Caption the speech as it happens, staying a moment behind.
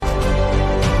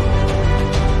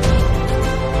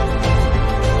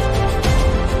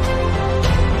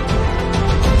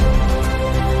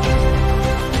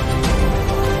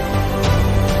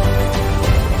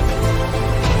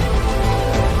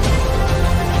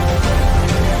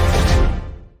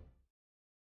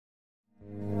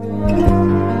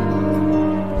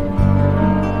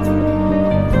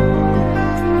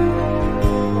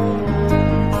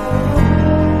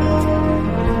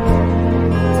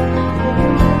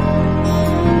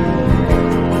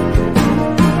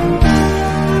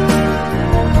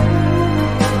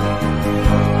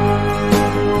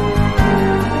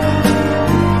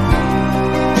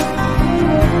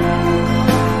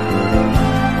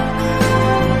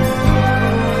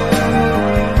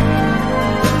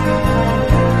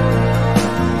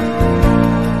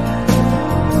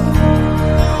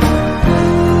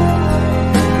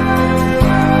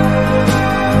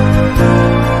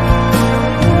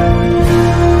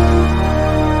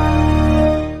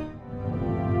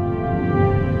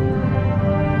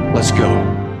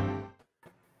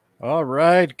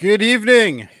right, good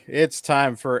evening. It's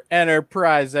time for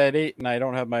Enterprise at 8, and I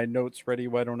don't have my notes ready.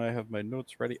 Why don't I have my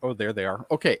notes ready? Oh, there they are.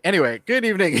 Okay, anyway, good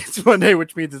evening. It's Monday,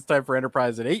 which means it's time for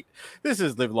Enterprise at 8. This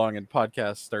is Live Long and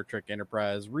Podcast Star Trek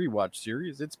Enterprise rewatch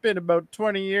series. It's been about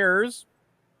 20 years.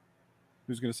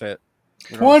 Who's going to say it?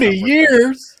 20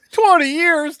 years? 20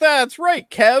 years, that's right,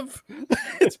 Kev.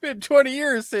 It's been 20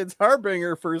 years since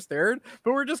Harbinger first aired,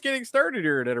 but we're just getting started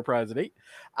here at Enterprise at 8.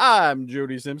 I'm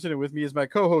Jody Simpson, and with me is my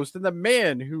co-host and the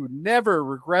man who never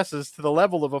regresses to the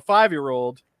level of a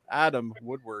 5-year-old, Adam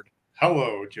Woodward.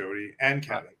 Hello, Jody and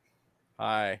Kevin.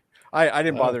 Hi. I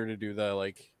didn't bother to do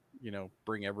the,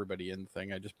 bring everybody in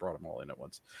thing. I just brought them all in at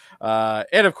once.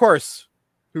 And of course,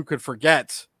 who could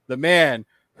forget the man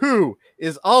who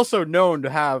is also known to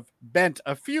have bent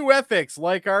a few ethics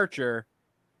like Archer,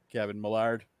 Kevin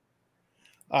Millard.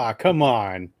 Ah, come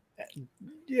on.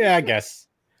 Yeah, I guess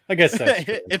that's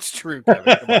true. It's true,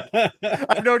 Kevin. Come on.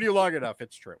 I've known you long enough.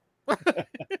 It's true.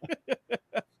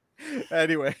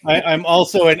 Anyway. I'm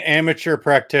also an amateur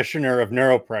practitioner of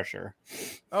neuropressure.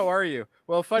 Oh, are you?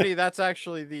 Well, funny, that's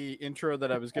actually the intro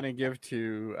that I was going to give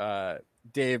to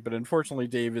Dave, but unfortunately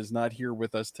Dave is not here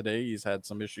with us today. He's had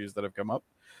some issues that have come up.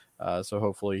 So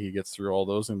hopefully he gets through all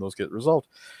those and those get resolved.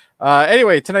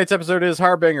 Anyway, tonight's episode is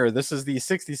Harbinger. This is the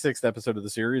 66th episode of the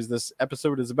series. This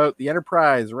episode is about the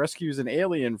Enterprise rescues an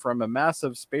alien from a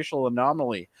massive spatial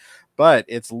anomaly, but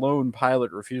its lone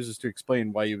pilot refuses to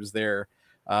explain why he was there.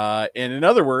 And in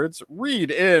other words,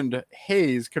 Reed and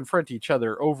Hayes confront each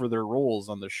other over their roles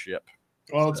on the ship.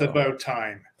 Well, it's about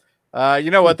time.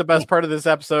 You know what? The best part of this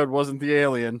episode wasn't the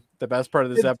alien. The best part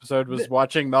of this episode was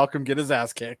watching Malcolm get his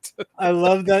ass kicked. I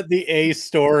love that the A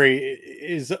story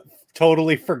is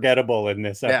totally forgettable in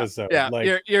this episode. Yeah.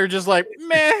 You're just like,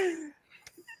 meh.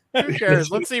 Who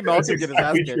cares? Let's see Malcolm get his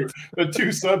ass kicked. True. The two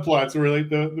subplots were like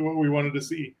the what we wanted to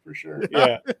see for sure.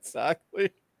 Yeah,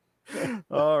 exactly.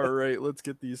 All right, let's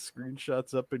get these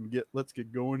screenshots up and let's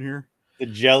get going here. The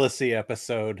jealousy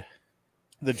episode.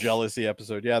 The jealousy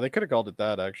episode. Yeah, they could have called it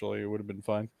that, actually. It would have been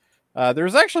fine.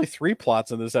 There's actually 3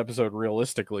 plots in this episode,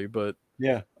 realistically, but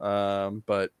yeah.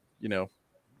 But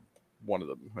one of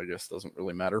them, I guess, doesn't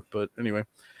really matter. But anyway.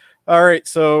 All right,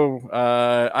 so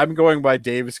I'm going by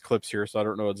Dave's clips here, so I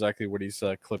don't know exactly what he's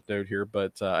clipped out here,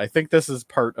 but I think this is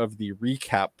part of the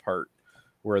recap part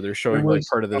where they're showing like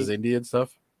part of this Indian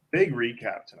stuff. Big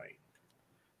recap tonight.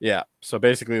 Yeah, so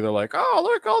basically they're like, oh,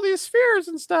 look, all these spheres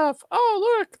and stuff.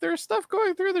 Oh, look, there's stuff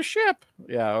going through the ship.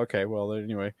 Yeah, okay, well,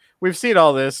 anyway, we've seen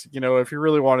all this. You know, if you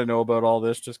really want to know about all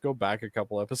this, just go back a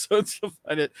couple episodes to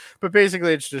find it. But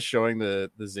basically, it's just showing the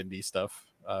Xindi stuff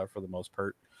for the most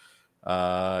part,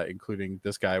 including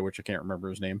this guy, which I can't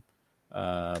remember his name.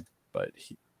 But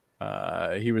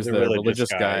he was the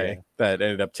religious guy that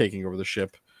ended up taking over the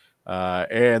ship.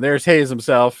 And there's Hayes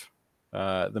himself,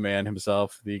 the man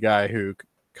himself, the guy who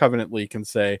covenantly can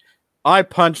say, I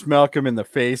punched Malcolm in the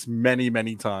face many,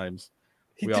 many times.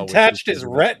 He detached his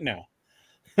retina.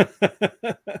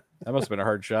 That must have been a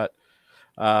hard shot.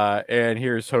 And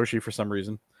here's Hoshi for some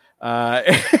reason. And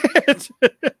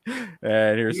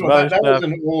here's some other that stuff. was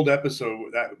an old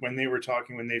episode that when they were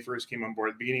talking when they first came on board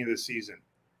at the beginning of the season.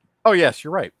 Oh yes,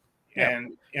 you're right.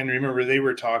 And remember they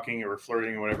were talking or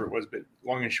flirting or whatever it was, but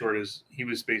long and short is she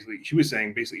was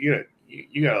saying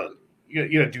you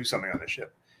gotta do something on this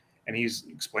ship. And he's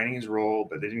explaining his role,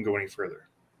 but they didn't go any further.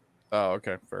 Oh,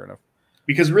 okay, fair enough.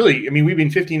 Because really, I mean, we've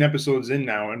been 15 episodes in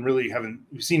now, and really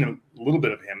we've seen a little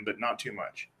bit of him, but not too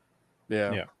much.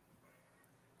 Yeah.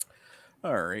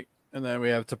 All right, and then we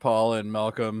have T'Pol and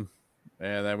Malcolm,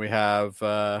 and then we have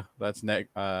that's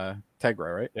Tegra,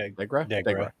 right?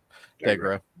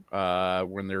 Tegra.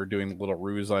 When they were doing a little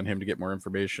ruse on him to get more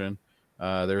information,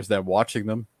 there's them watching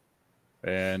them,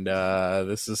 and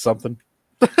this is something.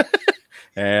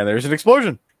 And there's an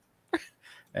explosion.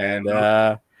 And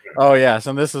oh yes,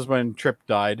 and this is when Trip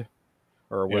died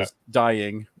or was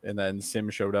dying, and then Sim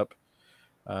showed up.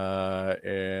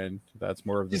 And that's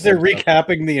more of the they're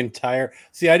recapping the entire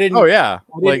I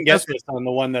didn't guess this on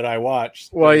the one that I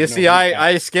watched. Well, you see,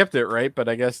 I skipped it, right? But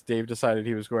I guess Dave decided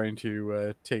he was going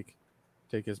to take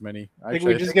as many. I think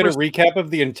we just get a recap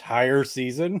of the entire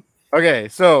season. Okay,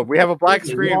 so we have a black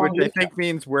screen, which I think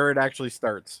means where it actually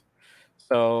starts.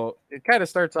 So it kind of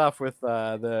starts off with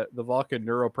the Vulcan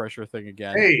neuropressure thing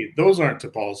again. Hey, those aren't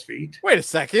T'Pol's feet. Wait a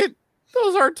second.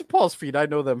 Those aren't T'Pol's feet. I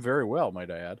know them very well, might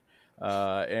I add.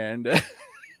 And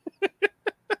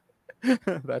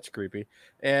that's creepy.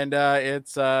 And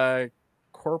it's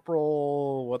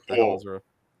Corporal, what the hell is her?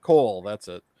 Cole, that's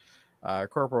it.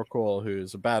 Corporal Cole,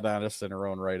 who's a badass in her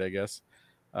own right, I guess.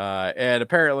 And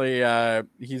apparently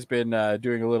he's been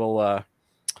doing a little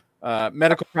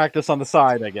medical practice on the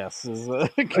side, I guess.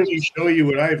 Let me show you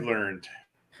what I've learned.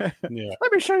 Yeah.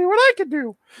 Let me show you what I can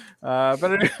do. But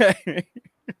anyway,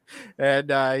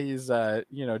 and he's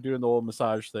doing the old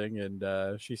massage thing,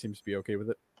 and she seems to be okay with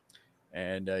it.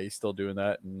 And he's still doing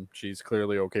that, and she's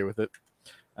clearly okay with it.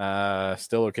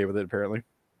 Still okay with it, apparently.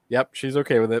 Yep, she's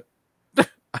okay with it.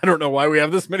 I don't know why we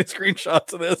have this many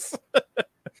screenshots of this.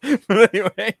 But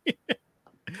anyway.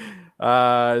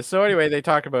 So anyway, they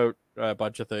talk about a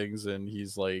bunch of things, and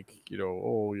he's like, I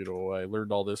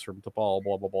learned all this from T'Pol,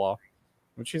 blah, blah, blah.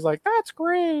 And she's like, that's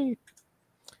great.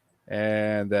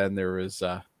 And then there was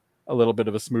a little bit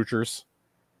of a smoochers.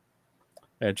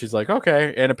 And she's like,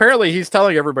 okay. And apparently he's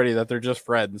telling everybody that they're just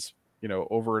friends,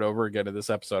 over and over again in this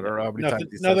episode. I don't know how many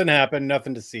times Nothing happened.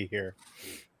 Nothing to see here.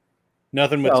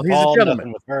 Nothing with Well, he's a Paul. gentleman.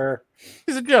 Nothing with her.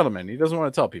 He's a gentleman. He doesn't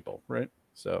want to tell people, right?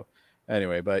 So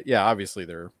anyway, but yeah, obviously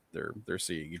they're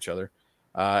seeing each other.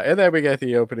 And then we get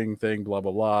the opening thing, blah,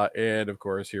 blah, blah. And of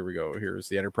course, here we go. Here's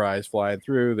the Enterprise flying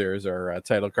through. There's our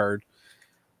title card.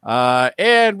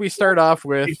 And we start off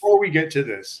with... Before we get to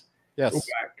this, yes,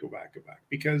 go back.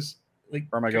 Because, like,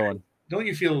 where am I going? Don't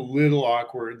you feel a little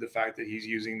awkward, the fact that he's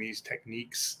using these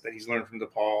techniques that he's learned from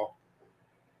DePaul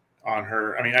on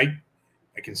her? I mean,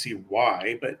 I can see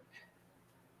why, but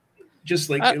just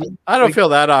like... I don't feel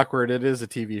that awkward. It is a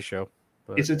TV show.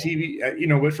 But it's a TV,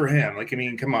 but for him, like, I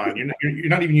mean, come on, you're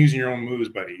not even using your own moves,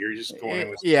 buddy. You're just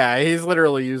going with... Yeah, he's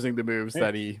literally using the moves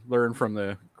that he learned from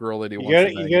the girl that he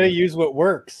wants. You gotta use what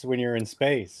works when you're in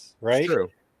space, right? It's true.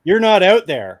 You're not out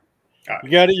there. You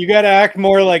gotta act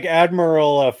more like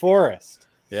Admiral Forrest.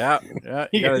 Yeah.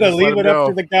 You gotta leave it up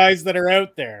to the guys that are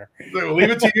out there. So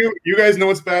leave it to you. You guys know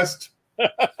what's best.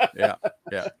 Yeah.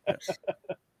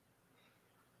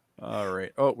 All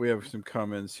right. Oh, we have some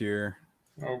comments here.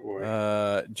 Oh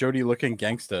boy. Jody looking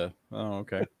gangsta. Oh,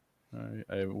 okay.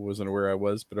 I wasn't aware I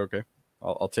was, but okay.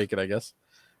 I'll take it, I guess.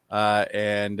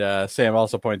 And Sam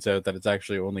also points out that it's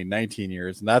actually only 19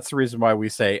 years, and that's the reason why we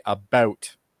say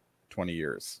about 20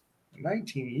 years.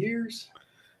 19 years?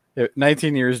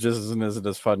 19 years just isn't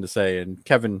as fun to say, and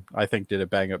Kevin, I think, did a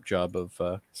bang up job of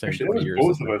saying actually, 20 years.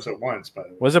 Both of us at once, by the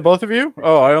way. Was it both of you?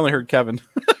 Oh, I only heard Kevin.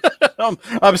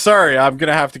 I'm sorry. I'm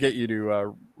gonna have to get you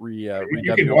to you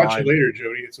can watch it later,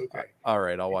 Jody. It's okay. All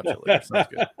right, I'll watch it later.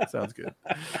 Sounds good.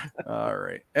 All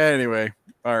right. Anyway,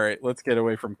 all right. Let's get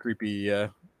away from creepy.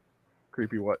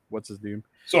 What's his name?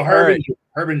 So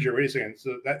Harbinger. Wait a second.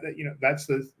 So that's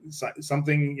the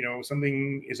something.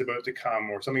 Something is about to come,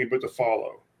 or something about to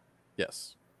follow.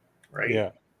 Yes. Right.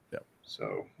 Yeah.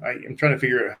 So I'm trying to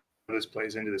figure out how this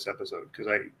plays into this episode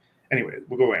Anyway,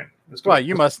 we'll go in. Let's go. Well,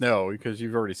 you must know because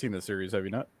you've already seen the series, have you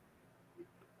not?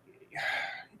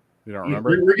 You don't remember?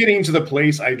 We're getting to the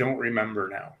place I don't remember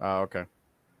now. Oh, okay.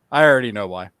 I already know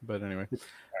why, but anyway.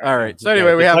 All right. So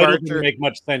anyway, we have Archer. Doesn't make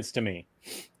much sense to me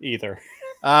either.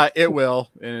 It will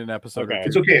in an episode. Okay.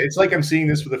 It's okay. It's like I'm seeing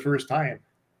this for the first time.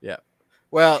 Yeah.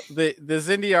 Well, the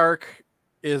Xindi arc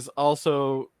is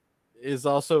also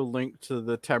linked to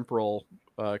the temporal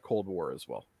Cold War as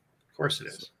well. Of course it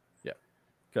is. So, yeah.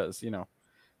 Because,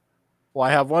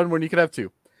 why have one when you could have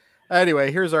two?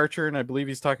 Anyway, here's Archer, and I believe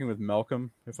he's talking with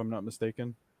Malcolm, if I'm not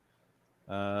mistaken.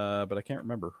 But I can't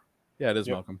remember. Yeah, it is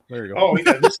Malcolm. There you go. Oh,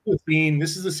 yeah. This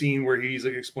is the scene where he's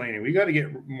like explaining. We got to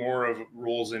get more of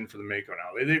roles in for the Mako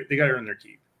now. They got to earn their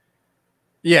keep.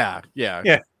 Yeah.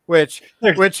 Which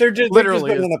they're just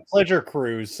literally on a pleasure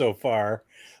cruise so far.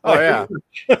 Oh yeah.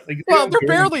 Well, they're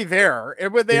barely there,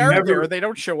 and when they are there, they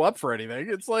don't show up for anything.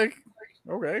 It's like,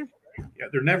 okay. Yeah,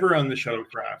 they're never on the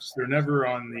shuttlecrafts. They're never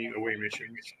on the away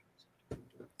missions.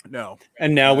 No.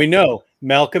 And now we know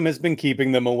Malcolm has been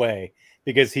keeping them away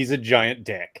because he's a giant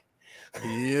dick.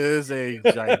 He is a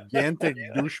gigantic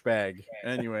douchebag.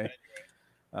 Anyway.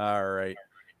 All right.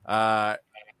 I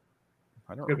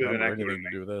don't remember anything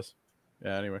to do with this.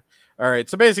 Yeah, anyway. All right.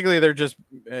 So basically they're just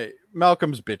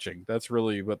Malcolm's bitching. That's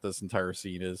really what this entire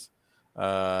scene is.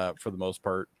 For the most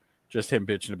part. Just him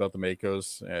bitching about the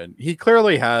Makos. And he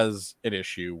clearly has an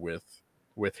issue with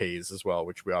Hayes as well,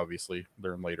 which we obviously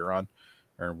learn later on.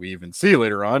 Or we even see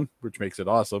later on, which makes it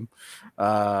awesome.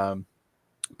 But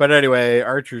anyway,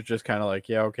 Archer's just kind of like,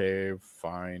 yeah, okay,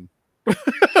 fine.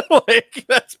 Like,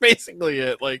 that's basically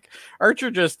it. Like,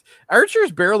 Archer's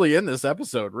barely in this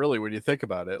episode, really, when you think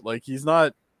about it. Like, he's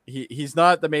not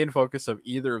the main focus of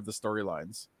either of the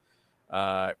storylines.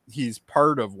 He's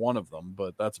part of one of them,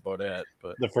 but that's about it.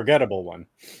 But the forgettable one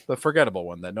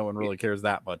that no one really cares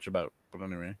that much about. But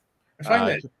anyway, I find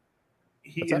that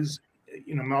he is,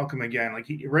 Malcolm again. Like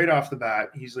right off the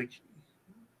bat, he's like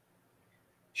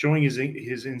showing his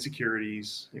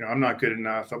insecurities. I'm not good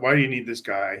enough. Why do you need this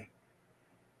guy?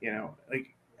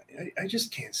 Like I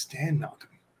just can't stand Malcolm.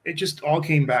 It just all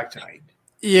came back tonight.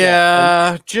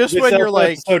 Yeah, just This when you're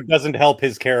like, episode doesn't help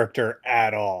his character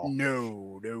at all.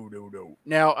 no.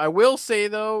 Now, I will say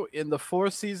though, in the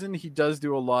 4th season, he does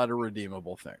do a lot of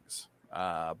redeemable things.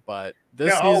 But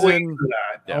this Yeah, I'll wait season, for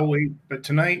that. yeah. I'll wait. But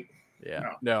tonight,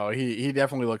 no, he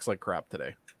definitely looks like crap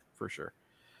today, for sure.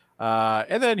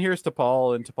 And then here's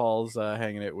T'Pol, and T'Pol's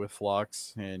hanging it with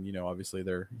Phlox, and obviously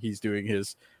he's doing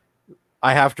his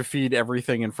I have to feed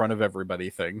everything in front of everybody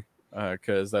thing,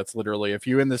 because that's literally, if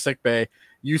you in the sick bay,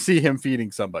 you see him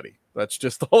feeding somebody. That's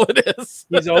just all it is.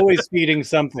 He's always feeding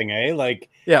something, eh? Like,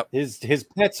 yeah, his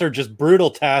pets are just brutal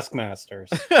taskmasters.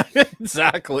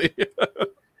 Exactly.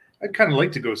 I'd kind of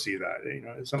like to go see that.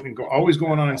 There's something always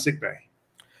going on in sick bay.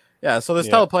 Yeah, so this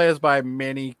teleplay is by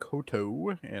Manny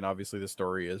Koto, and obviously the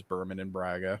story is Berman and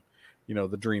Braga,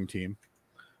 the dream team.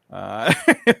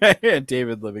 And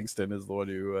David Livingston is the one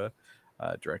who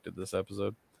directed this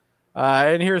episode.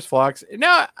 And here's Phlox.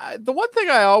 Now, the one thing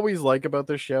I always like about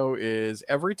this show is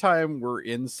every time we're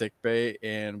in sickbay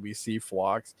and we see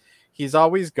Phlox, he's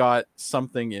always got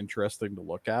something interesting to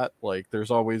look at. Like,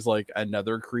 there's always like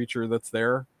another creature that's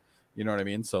there. You know what I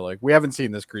mean? So like, we haven't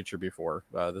seen this creature before.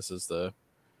 This is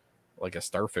like a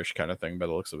starfish kind of thing by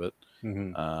the looks of it.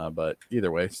 Mm-hmm. But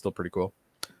either way, still pretty cool.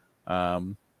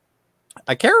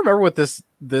 I can't remember what this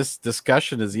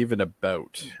discussion is even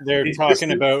about. They're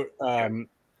talking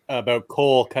about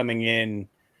Cole coming in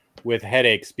with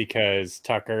headaches because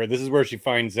Tucker. This is where she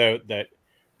finds out that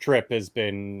Trip has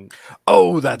been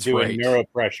that's doing right,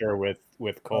 neuropressure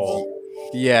with Cole.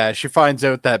 Yeah, she finds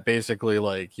out that basically,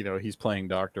 like, he's playing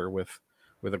doctor with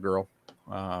a girl,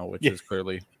 which is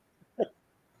clearly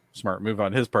smart move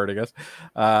on his part, I guess.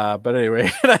 But anyway,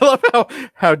 and I love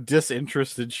how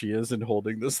disinterested she is in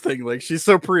holding this thing. Like, she's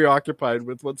so preoccupied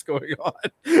with what's going on.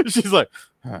 She's like,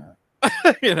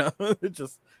 it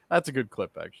just, that's a good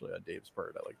clip actually on Dave's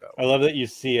part. I like that one. I love that you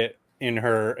see it in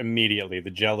her immediately,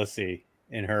 the jealousy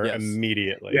in her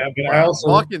immediately. Yeah, but I also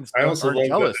love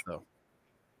jealous though.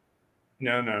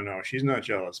 No, she's not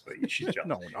jealous, but she's jealous.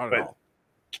 No, not at all.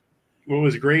 What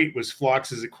was great was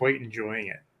Phlox is quite enjoying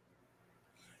it.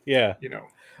 Yeah.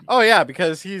 Oh yeah,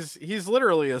 because he's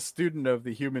literally a student of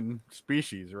the human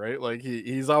species, right? Like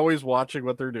he's always watching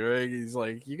what they're doing. He's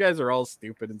like, you guys are all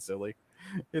stupid and silly.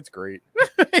 It's great.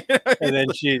 And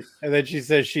then she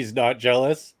says she's not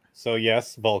jealous. So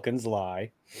yes, Vulcans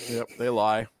lie. Yep, they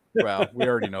lie. Well, we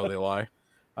already know they lie.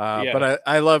 But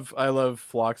I love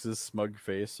Phlox's smug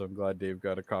face, so I'm glad Dave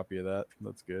got a copy of that.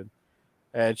 That's good.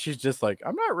 And she's just like,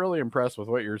 I'm not really impressed with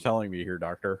what you're telling me here,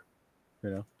 Doctor.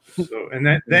 So, and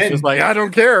then she's like, I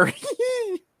don't care.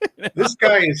 This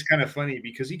guy is kind of funny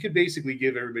because he could basically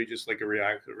give everybody just like a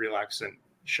relaxant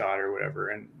shot or whatever,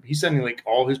 and he's sending like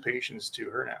all his patients to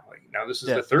her now. Like, now this is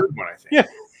the third one, I think.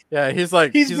 Yeah. He's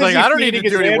like, I don't need to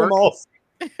do any animals.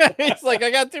 Work. He's like,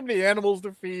 I got too many animals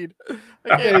to feed.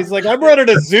 He's like, I'm running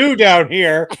a zoo down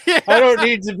here. I don't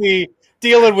need to be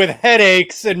dealing with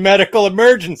headaches and medical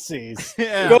emergencies.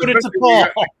 Go to T'Pol.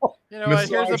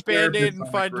 Here's a Band-Aid and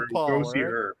find T'Pol. Go see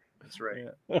her. That's right.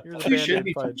 She should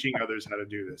be teaching others how to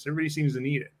do this. Everybody seems to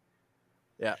need it.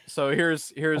 Yeah. So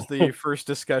here's the first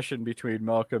discussion between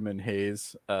Malcolm and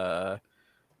Hayes. I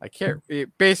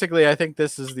think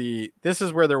this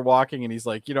is where they're walking, and he's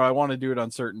like, I want to do it on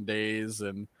certain days,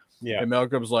 and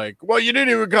Malcolm's like, well, you didn't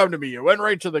even come to me. You went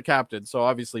right to the captain. So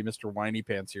obviously Mr. Whiny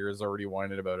Pants here is already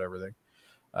whining about everything.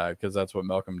 Because that's what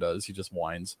Malcolm does. He just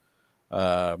whines. You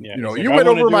went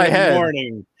over my head.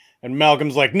 Morning. And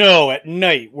Malcolm's like, no, at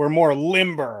night we're more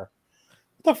limber.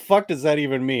 What the fuck does that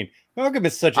even mean? Malcolm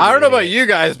is such. I don't know about you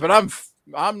guys, but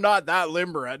I'm not that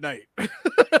limber at night.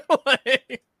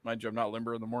 Mind you, I'm not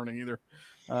limber in the morning either.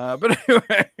 But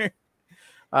anyway,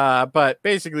 but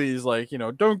basically he's like,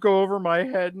 don't go over my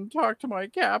head and talk to my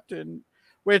captain.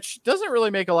 Which doesn't really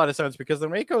make a lot of sense because the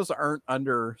Makos aren't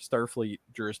under Starfleet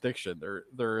jurisdiction.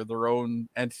 They're their own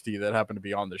entity that happen to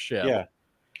be on the ship. Yeah.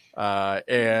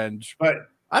 But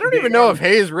I don't even know if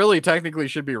Hayes really technically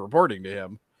should be reporting to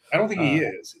him. I don't think he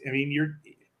is. I mean,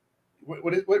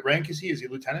 what rank is he? Is he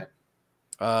lieutenant?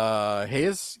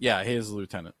 Hayes? Yeah, Hayes is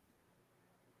lieutenant.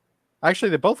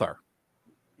 Actually, they both are.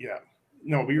 Yeah.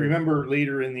 No, we remember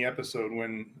later in the episode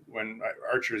when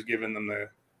Archer is giving them the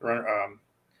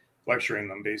lecturing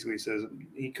them, basically says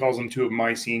he calls them two of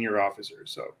my senior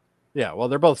officers. So yeah, well,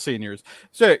 they're both seniors.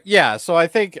 So yeah, so I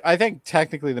think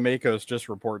technically the Makos just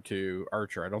report to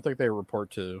Archer. I don't think they report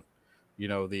to,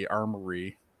 the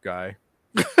armory guy.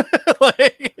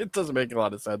 Like, it doesn't make a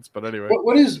lot of sense, but anyway.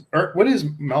 What is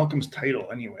Malcolm's title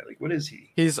anyway? Like, what is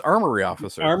he? He's armory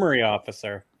officer. Armory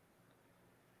officer.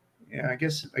 Yeah, I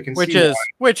guess I can which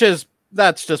see is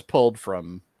that's just pulled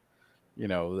from,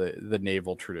 the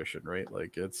naval tradition, right?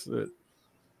 Like it's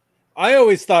I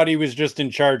always thought he was just in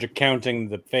charge of counting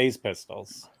the phase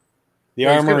pistols. The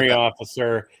Yeah, he's good at armory that.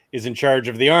 officer is in charge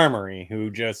of the armory, who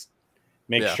just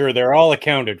makes Yeah. sure they're all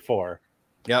accounted for.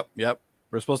 Yep.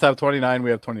 We're supposed to have 29.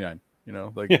 We have 29.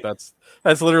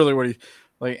 That's literally what he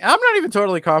like. I'm not even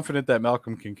totally confident that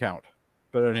Malcolm can count,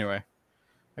 but anyway,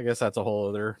 I guess that's a whole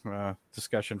other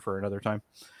discussion for another time.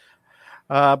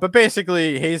 But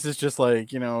basically, Hayes is just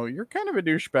like, you're kind of a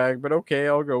douchebag, but okay,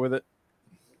 I'll go with it.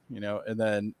 And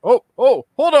then, oh,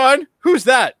 hold on. Who's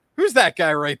that? Who's that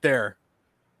guy right there?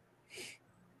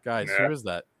 Guys, Yeah. who is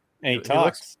that? And he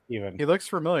talks even. He looks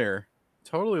familiar.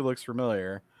 Totally looks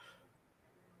familiar.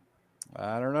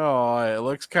 I don't know. It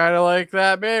looks kind of like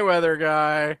that Mayweather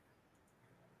guy.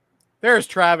 There's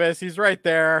Travis. He's right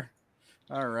there.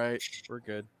 All right. We're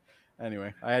good.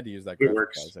 Anyway, I had to use that graphic,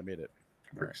 works. guys. I made it.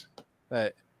 It works.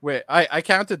 Wait, I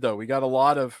counted though. We get a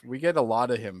lot of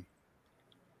him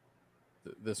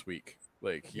this week.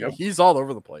 Like he's all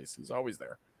over the place. He's always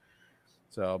there.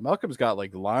 So Malcolm's got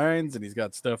like lines and he's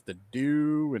got stuff to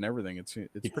do and everything. It's pretty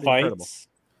incredible.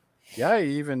 Yeah,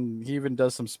 he even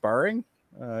does some sparring.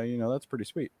 That's pretty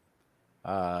sweet.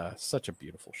 Such a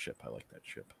beautiful ship. I like that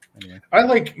ship. Anyway. I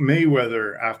like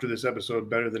Mayweather after this episode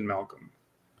better than Malcolm.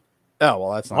 Oh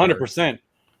well, that's not 100%.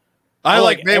 I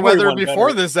like Mayweather before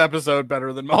better. This episode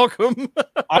better than Malcolm.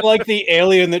 I like the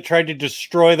alien that tried to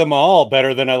destroy them all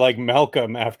better than I like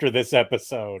Malcolm after this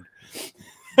episode.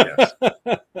 Yes.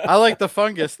 I like the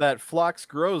fungus that Phlox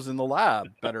grows in the lab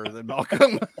better than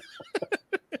Malcolm.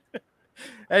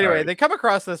 Anyway, Right. They come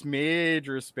across this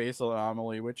major space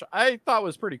anomaly, which I thought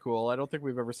was pretty cool. I don't think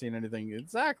we've ever seen anything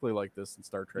exactly like this in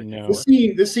Star Trek. No.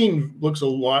 This scene looks a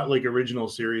lot like original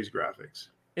series graphics.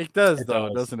 It does, It though,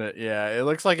 does. doesn't it? Yeah, it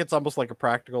looks like it's almost like a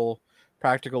practical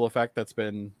effect that's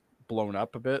been blown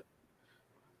up a bit.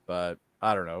 But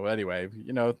I don't know. Anyway,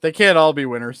 they can't all be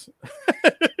winners.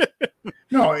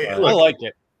 No, I like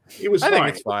it. It was I fine.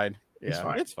 think it's fine. Yeah, It's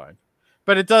fine. it's fine.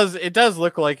 But it does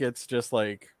look like it's just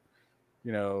like,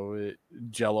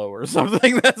 Jello or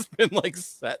something that's been like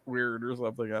set weird or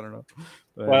something. I don't know.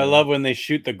 But, Well, I love when they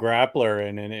shoot the grappler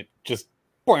and it just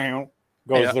goes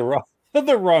Yeah.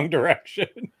 the wrong direction.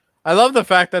 I love the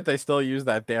fact that they still use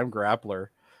that damn grappler.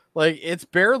 Like it's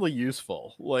barely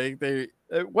useful. Like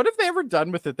what have they ever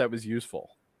done with it that was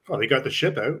useful? Oh, they got the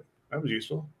ship out. That was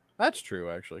useful. That's true,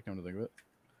 actually. Come to think of it.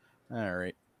 All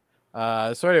right.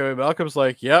 So anyway, Malcolm's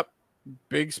like, "Yep,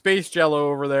 big space Jello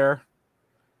over there,"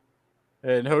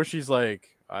 and Hoshi's like,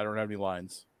 "I don't have any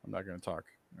lines. I'm not going to talk."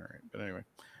 All right, but anyway,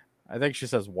 I think she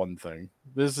says one thing.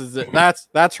 This is it.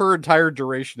 That's her entire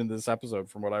duration in this episode,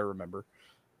 from what I remember.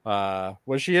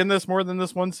 Was she in this more than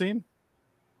this one scene?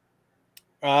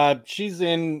 She's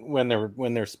in when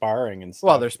they're sparring and stuff.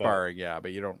 Well, they're sparring, yeah,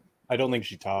 but you don't. I don't think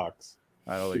she talks.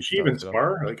 I don't Did think she even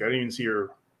spar? Like I didn't even see her.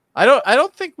 I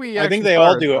don't think we. I think actually they saw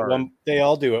all her do spar. at one. They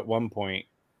all do at one point.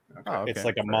 Okay. Oh, okay. It's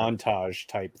like a montage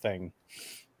type thing.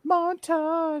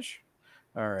 Montage.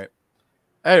 All right.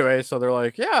 Anyway, so they're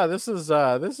like, yeah, this is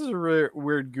a really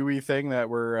weird gooey thing that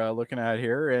we're looking at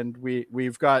here, and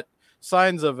we've got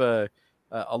signs of a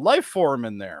life form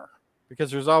in there,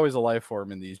 because there's always a life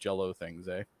form in these Jello things,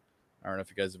 eh? I don't know if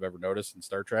you guys have ever noticed in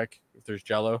Star Trek, if there's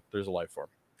Jello, there's a life form.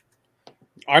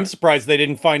 I'm surprised they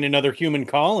didn't find another human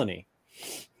colony.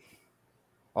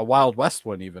 A Wild West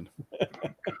one, even.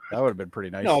 That would have been pretty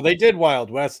nice. No, they did Wild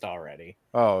West already.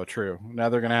 Oh, true. Now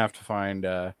they're gonna have to find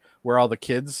where all the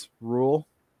kids rule.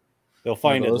 They'll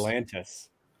find those? Atlantis.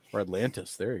 Or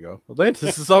Atlantis. There you go.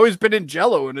 Atlantis has always been in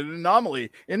Jello and an anomaly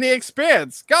in the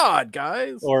Expanse. God,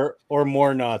 guys. Or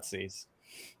more Nazis.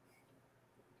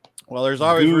 Well, there's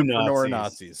always Goo room for more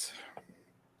Nazis. Nazis.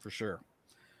 For sure.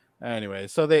 Anyway,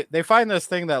 so they find this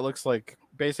thing that looks like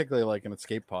basically like an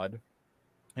escape pod.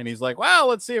 And he's like, well,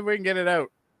 let's see if we can get it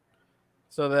out.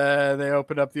 So then they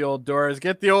open up the old doors,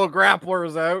 get the old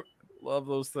grapplers out. Love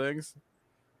those things.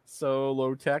 So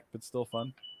low tech, but still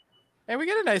fun. And we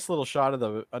get a nice little shot of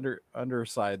the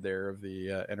underside there of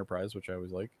the Enterprise, which I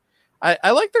always like.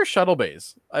 I like their shuttle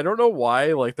bays. I don't know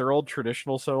why, like their old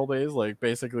traditional shuttle bays, like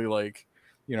basically like,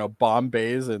 bomb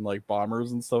bays and like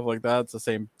bombers and stuff like that. It's the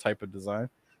same type of design.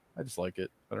 I just like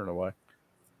it. I don't know why.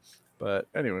 But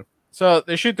anyway, so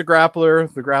they shoot the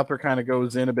grappler. The grappler kind of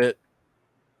goes in a bit.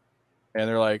 And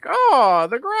they're like, oh,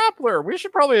 the grappler. We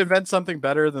should probably invent something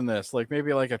better than this. Like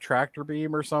maybe like a tractor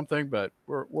beam or something, but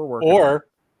we're working on it.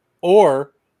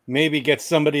 Or maybe get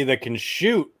somebody that can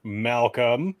shoot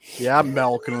Malcolm. Yeah,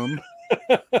 Malcolm.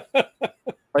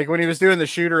 Like when he was doing the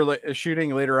shooting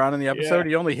later on in the episode,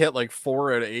 he only hit like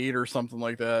 4 out of 8 or something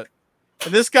like that.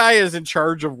 And this guy is in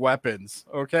charge of weapons.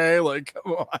 Okay, like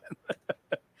come on.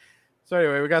 So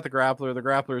anyway, we got the grappler. The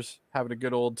grappler's having a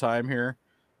good old time here,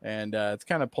 and it's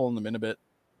kind of pulling them in a bit.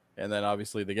 And then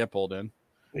obviously they get pulled in.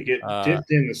 They get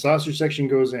dipped in. The saucer section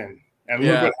goes in, and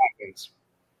look Yeah. what happens.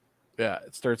 Yeah,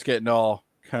 it starts getting all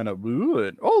kind of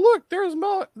and, oh look, there's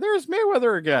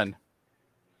Mayweather again.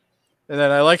 And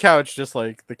then I like how it's just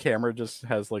like the camera just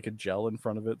has like a gel in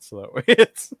front of it, so that way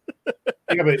it's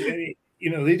Yeah, but they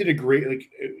did a great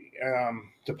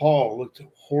DePaul looked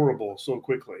horrible so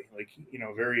quickly, like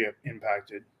very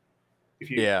impacted.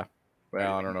 yeah.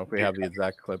 Well, I don't know if we have the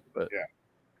exact clip, but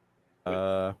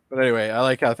yeah. But anyway, I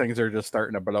like how things are just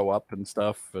starting to blow up and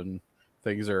stuff, and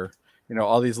things are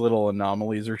all these little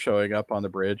anomalies are showing up on the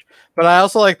bridge. But I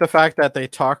also like the fact that they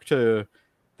talk to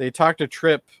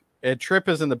Trip. And Trip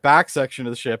is in the back section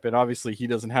of the ship, and obviously he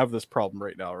doesn't have this problem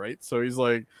right now, right? So he's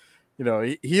like,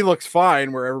 he looks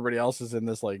fine where everybody else is in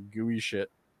this like gooey shit,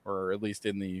 or at least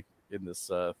in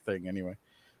this thing anyway.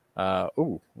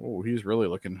 He's really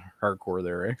looking hardcore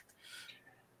there, eh?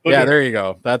 Okay. Yeah, there you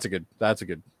go. That's a good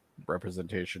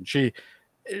representation.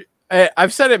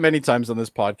 I've said it many times on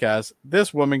this podcast.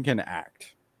 This woman can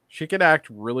act. She can act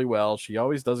really well. She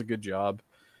always does a good job.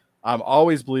 I'm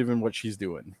always believing what she's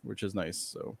doing, which is nice.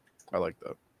 So I like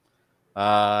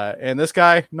that. And this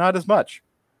guy, not as much.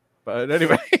 But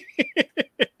anyway.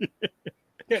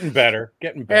 Getting better.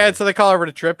 And so they call over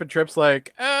to Trip, and Trip's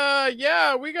like,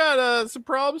 yeah, we got some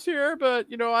problems here, but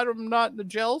I'm not in the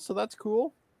gel, so that's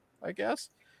cool, I guess.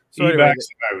 So he backs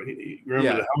him out.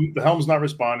 Remember, the helm's not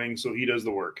responding, so he does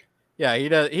the work. Yeah, he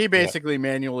does. He basically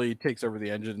manually takes over the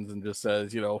engines and just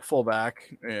says, full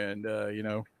back and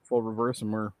full reverse,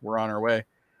 and we're on our way.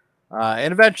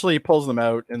 And eventually he pulls them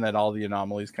out, and then all the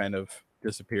anomalies kind of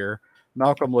disappear.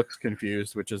 Malcolm looks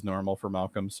confused, which is normal for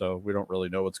Malcolm, so we don't really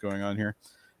know what's going on here.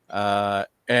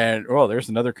 And there's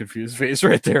another confused face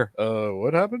right there.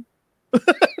 What happened?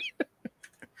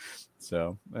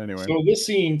 So anyway, this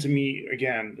scene to me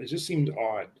again, it just seemed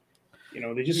odd.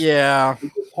 They just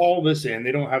haul this in.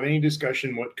 They don't have any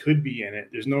discussion what could be in it.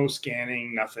 There's no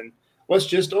scanning, nothing. Let's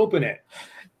just open it.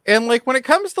 And like when it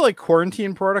comes to like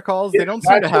quarantine protocols, they don't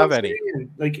seem to have any.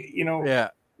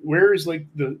 Where is like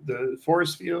the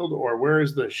force field, or where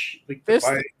is this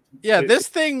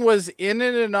thing was in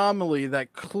an anomaly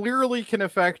that clearly can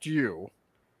affect you.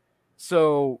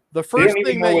 So the first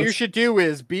thing that you should do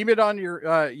is beam it on your,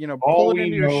 pull it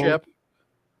into your ship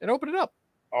and open it up.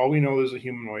 All we know is a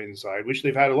humanoid inside, which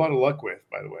they've had a lot of luck with,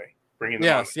 by the way. Bringing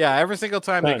them on. Yeah. Every single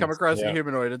time they come across a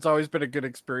humanoid, it's always been a good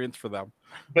experience for them.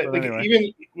 But anyway.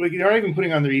 Even they're not even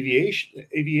putting on their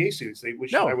EVA suits.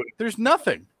 There's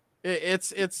nothing.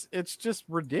 It's just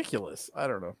ridiculous. I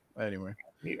don't know. Anyway,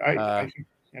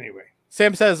 anyway.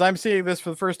 Sam says, I'm seeing this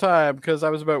for the first time because I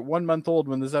was about 1 month old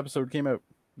when this episode came out.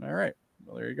 All right.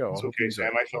 Well, there you go. It's okay,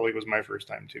 Sam. I felt like it was my first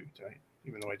time too,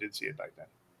 even though I did see it back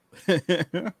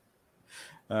then.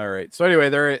 All right. So anyway,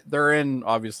 they're in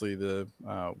obviously the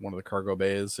one of the cargo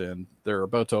bays, and they're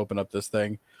about to open up this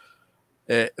thing.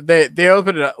 They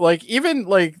open it up, like even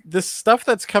like this stuff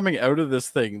that's coming out of this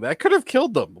thing that could have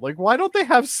killed them. Like, why don't they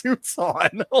have suits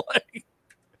on? Like,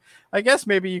 I guess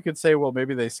maybe you could say, well,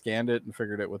 maybe they scanned it and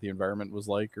figured out what the environment was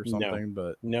like or something.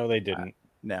 But no, they didn't.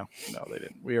 No, they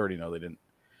didn't. We already know they didn't.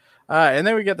 And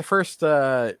then we get the first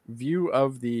view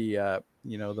of the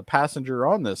the passenger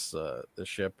on this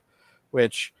ship,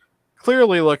 which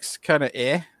clearly looks kind of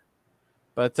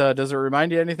but does it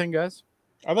remind you anything, guys?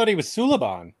 I thought he was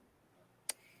Suliban.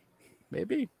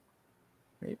 Maybe.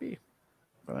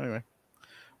 But anyway,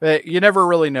 but you never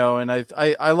really know, and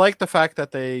I like the fact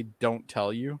that they don't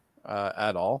tell you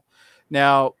at all.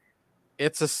 Now,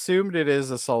 it's assumed it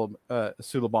is a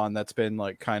Suliban that's been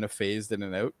like kind of phased in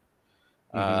and out.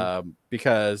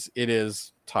 Because it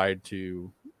is tied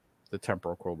to the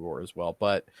temporal Cold War as well.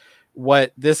 But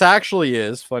what this actually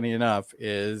is, funny enough,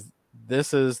 is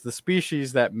this is the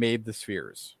species that made the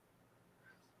spheres.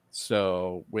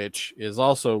 So, which is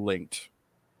also linked.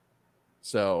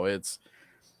 So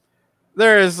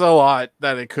there is a lot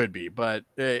that it could be, but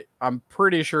I'm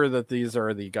pretty sure that these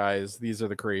are the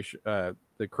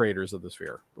creators of the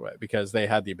sphere, because they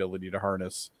had the ability to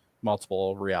harness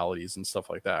multiple realities and stuff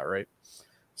like that, right?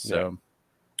 So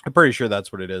I'm pretty sure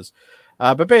that's what it is.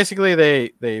 But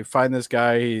basically they find this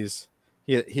guy.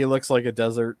 He looks like a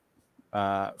desert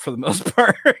for the most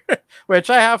part, which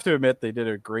I have to admit they did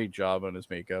a great job on his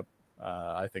makeup.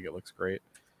 I think it looks great,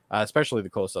 especially the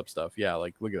close-up stuff. Yeah,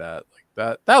 like look at that,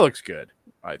 like that looks good,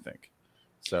 I think.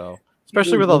 So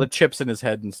especially with all the chips in his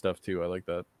head and stuff too, I like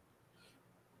that.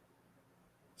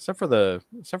 Except for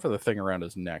the thing around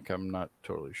his neck, I'm not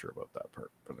totally sure about that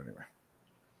part. But anyway.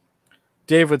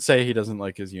 Dave would say he doesn't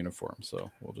like his uniform,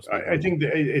 so we'll just. I think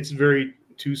that it's very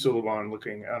two Syllabon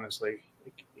looking. Honestly,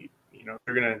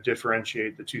 they're going to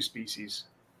differentiate the two species.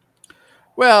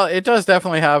 Well, it does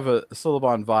definitely have a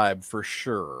Syllabon vibe for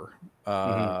sure.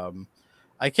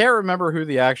 I can't remember who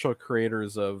the actual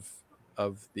creators of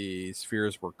the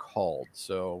spheres were called,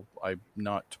 so I'm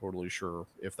not totally sure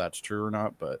if that's true or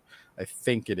not, but I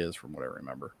think it is from what I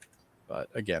remember. But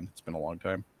again, it's been a long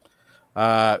time.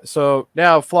 So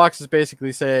now Phlox is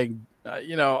basically saying,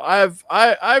 I've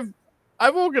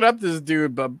woken up this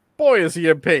dude, but boy is he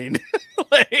in pain.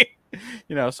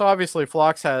 So obviously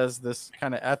Phlox has this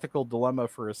kind of ethical dilemma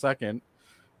for a second,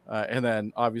 and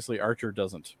then obviously Archer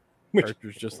doesn't.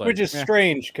 Archer's just like, which is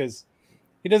strange because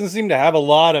he doesn't seem to have a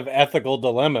lot of ethical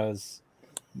dilemmas.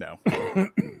 No,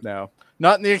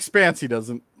 not in the Expanse. He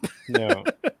doesn't. No.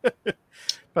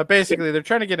 But basically, they're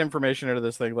trying to get information out of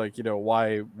this thing, like,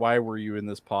 why were you in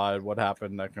this pod? What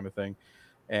happened? That kind of thing.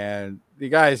 And the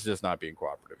guy's just not being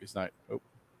cooperative. He's not. Oh,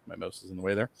 my mouse is in the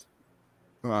way there.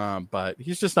 But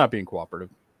he's just not being cooperative.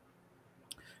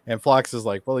 And Phlox is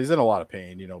like, well, he's in a lot of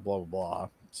pain, blah, blah, blah.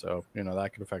 So,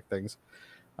 that could affect things.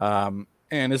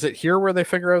 And is it here where they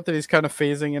figure out that he's kind of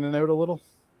phasing in and out a little?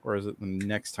 Or is it the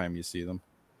next time you see them?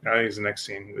 I think it's the next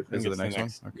scene. Is it the next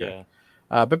one? Okay.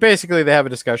 Yeah. But basically, they have a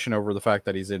discussion over the fact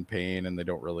that he's in pain and they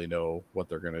don't really know what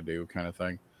they're going to do, kind of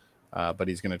thing. But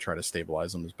he's going to try to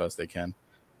stabilize him as best they can.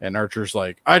 And Archer's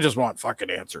like, I just want fucking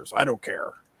answers. I don't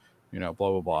care. Blah,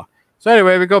 blah, blah. So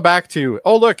anyway, we go back to,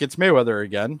 oh, look, it's Mayweather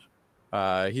again.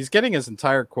 He's getting his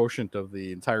entire quotient of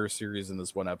the entire series in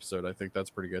this one episode. I think that's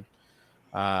pretty good.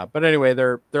 But anyway,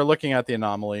 they're looking at the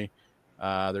anomaly.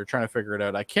 They're trying to figure it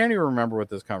out. I can't even remember what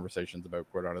this conversation's about,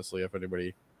 quite honestly. If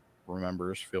anybody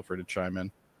remembers, feel free to chime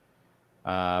in.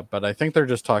 But I think they're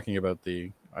just talking about this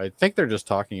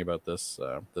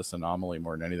this anomaly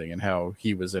more than anything, and how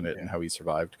he was in it and how he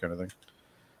survived, kind of thing.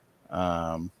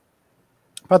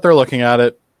 But they're looking at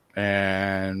it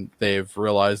and they've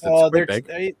realized it's quite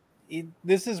big.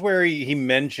 This is where he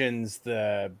mentions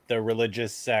the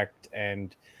religious sect,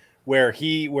 and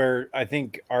where I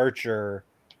think Archer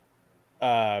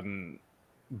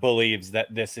believes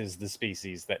that this is the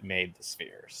species that made the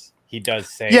spheres. He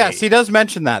does say, yes, he does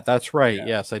mention that. That's right. Yeah.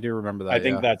 Yes, I do remember that. I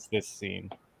think that's this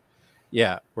scene.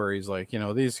 Yeah, where he's like,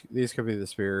 these could be the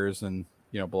spheres, and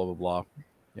blah blah blah.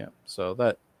 Yeah. So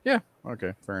that, yeah,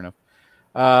 okay, fair enough.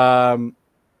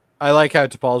 I like how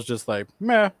T'Pol's just like,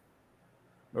 meh.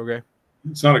 Okay.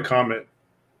 It's not a comet.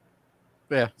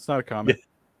 Yeah, it's not a comet.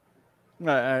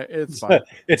 It's fine.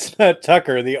 It's not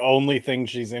Tucker, the only thing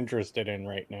she's interested in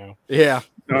right now. Yeah.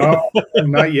 No,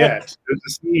 not yet.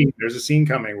 There's a scene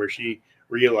coming where she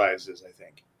realizes, I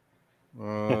think.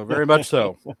 Very much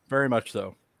so. Very much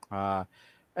so.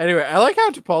 Anyway, I like how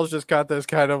T'Pol's just got this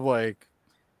kind of like,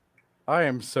 I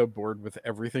am so bored with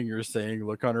everything you're saying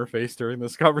look on her face during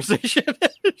this conversation.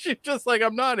 She's just like,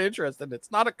 I'm not interested.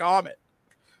 It's not a comet.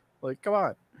 Like, come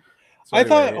on. So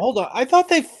I thought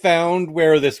they found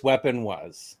where this weapon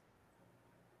was.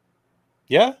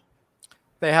 Yeah?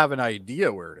 They have an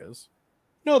idea where it is.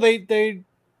 No, they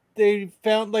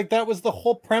found, like, that was the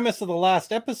whole premise of the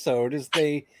last episode, is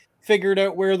they figured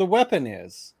out where the weapon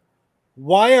is.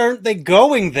 Why aren't they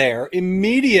going there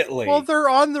immediately? Well, they're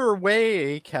on their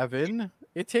way, Kevin.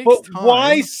 It takes time.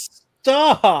 Why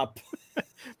stop?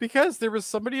 Because there was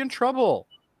somebody in trouble.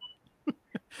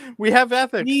 We have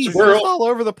ethics. Jeez, we're all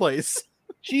over the place.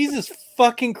 Jesus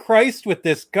fucking Christ with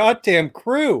this goddamn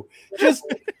crew. This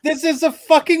is a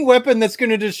fucking weapon that's going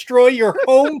to destroy your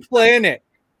home planet.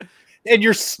 And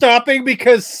you're stopping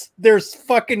because there's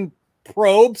fucking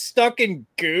probes stuck in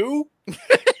goo?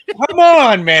 Come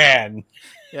on, man.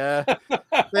 Yeah.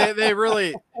 They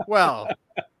really, well,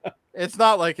 it's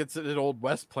not like it's an old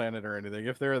West planet or anything.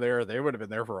 If they're there, they would have been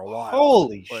there for a while.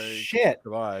 Holy shit.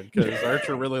 Come on, because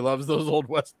Archer really loves those old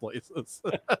West places.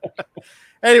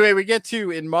 Anyway, we get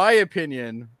to, in my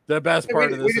opinion, the best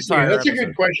part of this entire That's episode. a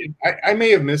good question. I may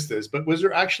have missed this, but was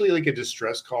there actually like a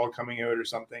distress call coming out or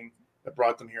something that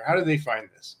brought them here? How did they find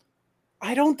this?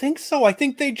 I don't think so. I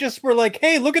think they just were like,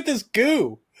 hey, look at this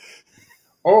goo.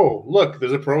 Oh, look,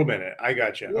 there's a probe in it. I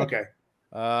got you. Yeah. Okay.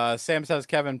 Sam says,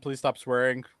 Kevin, please stop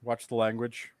swearing. Watch the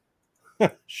language.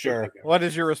 Sure. What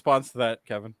is your response to that,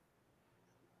 Kevin?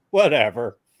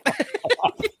 Whatever. It's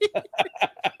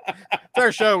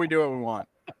our show. We do what we want.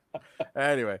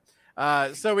 Anyway,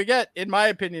 so we get, in my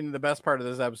opinion, the best part of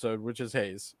this episode, which is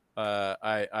Hayes.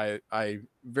 I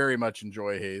very much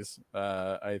enjoy Hayes.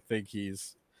 I think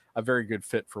he's a very good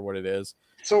fit for what it is.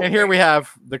 So, and here we have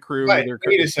the crew. Wait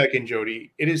a second,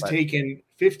 Jody. It has taken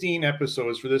 15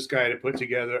 episodes for this guy to put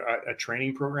together a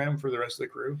training program for the rest of the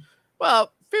crew.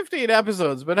 Well, 15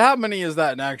 episodes, but how many is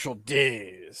that in actual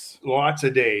days? Lots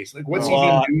of days. Like, what's he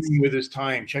Lots. been doing with his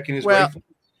time? Checking his Well, rifle?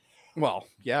 Well,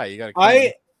 yeah, you got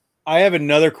to. I have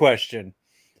another question.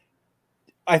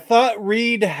 I thought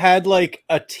Reed had like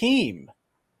a team.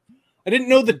 I didn't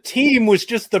know the team was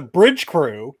just the bridge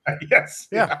crew. Yes.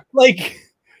 Yeah. Like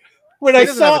when He I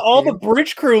doesn't have saw a all team. the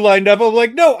bridge crew lined up, I'm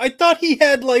like, no, I thought he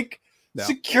had like No.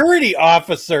 security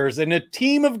officers and a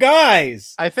team of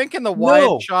guys. I think in the No.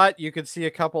 wide shot you could see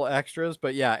a couple extras,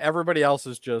 but yeah, everybody else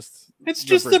is just. It's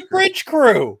just the bridge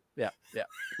crew. Yeah.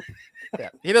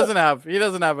 He doesn't have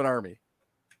an army.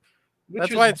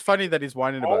 That's why it's funny that he's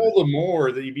whining about it. All the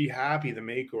more that you'd be happy the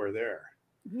Mako are there.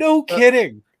 No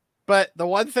kidding. But the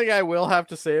one thing I will have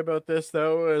to say about this,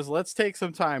 though, is let's take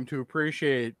some time to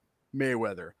appreciate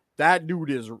Mayweather. That dude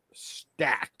is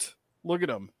stacked. Look at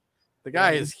him. The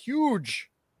guy is huge.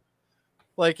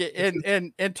 Like,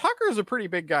 and Tucker's a pretty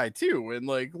big guy too. And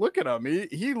like, look at him.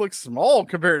 He looks small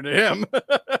compared to him.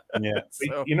 Yeah.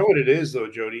 So, you know what it is though,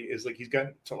 Jody, is like he's got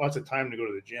lots of time to go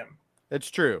to the gym. It's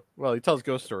true. Well, he tells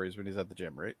ghost stories when he's at the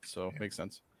gym, right? So it makes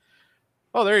sense.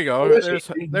 Oh, there you go.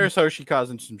 There's Hoshi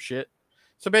causing some shit.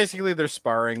 So basically, they're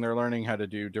sparring. They're learning how to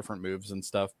do different moves and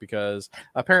stuff because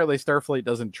apparently Starfleet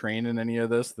doesn't train in any of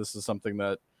this. This is something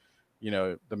that,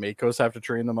 the Makos have to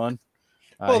train them on.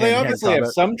 Well, they obviously have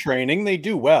some training. They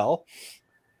do well.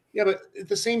 Yeah, but at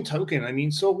the same token, I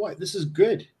mean, so what? This is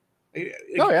good.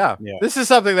 Yeah. This is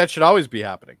something that should always be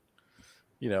happening.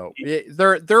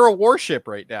 They're a warship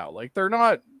right now. Like they're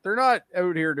not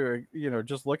out here to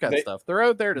just look at stuff. They're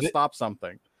out there to stop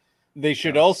something. They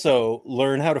should also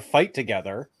learn how to fight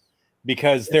together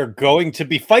because they're going to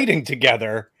be fighting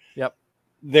together. Yep.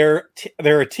 They're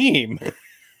a team.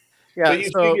 Yeah. But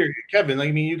you figure, Kevin, like,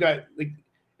 I mean, you got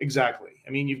exactly. I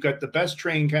mean, you've got the best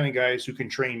trained kind of guys who can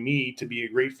train me to be a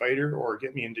great fighter or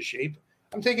get me into shape.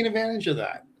 I'm taking advantage of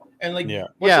that. And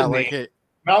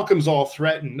Malcolm's all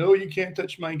threatened. No, you can't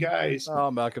touch my guys. Oh,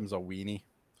 Malcolm's a weenie.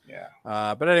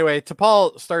 Yeah. But anyway,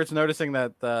 T'Pol starts noticing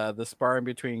that the sparring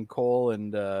between Cole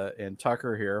and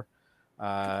Tucker here,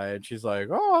 and she's like,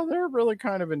 "Oh, they're really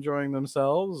kind of enjoying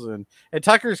themselves," and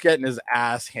Tucker's getting his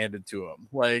ass handed to him.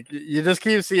 Like you just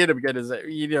keep seeing him get his,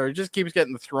 he just keeps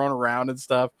getting thrown around and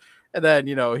stuff, and then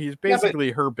he's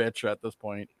basically her bitch at this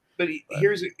point. But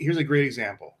here's a great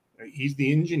example. He's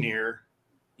the engineer.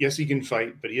 Yes, he can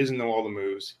fight, but he doesn't know all the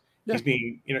moves. Yeah. He's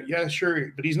being,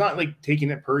 sure, but he's not like taking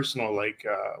it personal. Like,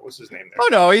 what's his name there? Oh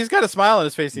no, he's got a smile on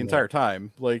his face the entire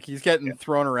time. Like he's getting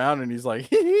thrown around, and he's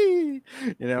like, and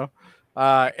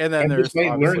then there's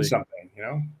learn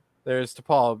something, There's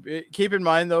T'Pol. Keep in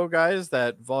mind though, guys,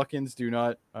 that Vulcans do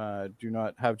not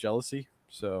have jealousy.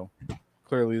 So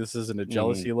clearly, this isn't a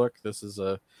jealousy look. This is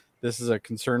a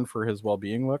concern for his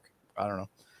well-being look. I don't know.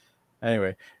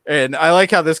 Anyway, and I like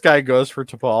how this guy goes for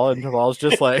T'Pol, and T'Pol's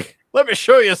just like, let me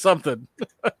show you something.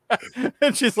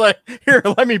 And she's like, here,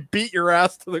 let me beat your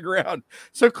ass to the ground.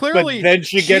 So clearly, but then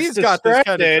she gets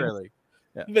distracted.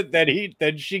 But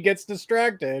then she gets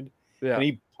distracted. Yeah. And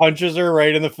he punches her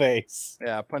right in the face.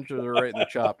 Yeah, punches her right in the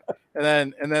chop.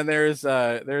 And then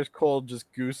there's Cole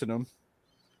just goosing him,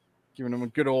 giving him a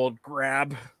good old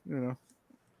grab,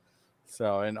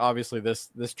 So, and obviously this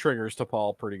triggers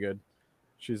T'Pol pretty good.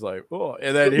 She's like, oh,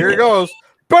 and then here it goes.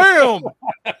 Bam!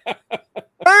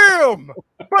 Bam!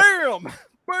 Bam!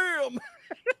 Bam!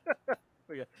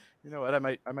 Yeah. You know what? I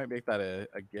might make that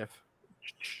a GIF.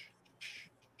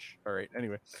 All right.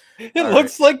 Anyway, it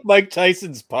looks like Mike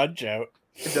Tyson's punch out.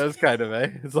 It does kind of, eh?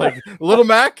 It's like Little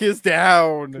Mac is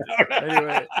down.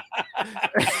 Anyway.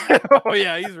 Oh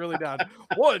yeah, he's really down.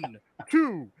 1,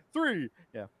 2, 3.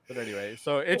 Yeah. But anyway,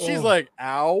 so she's like,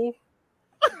 ow.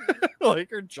 Like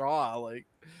her jaw, like.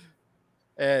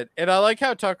 And I like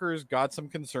how Tucker's got some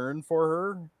concern for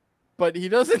her, but he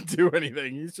doesn't do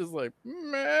anything. He's just like,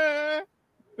 meh.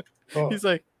 Oh. He's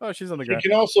like, oh, she's on the ground. She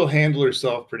can also handle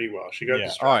herself pretty well. She got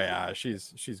distracted. Oh yeah,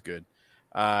 she's good.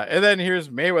 And then here's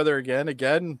Mayweather again.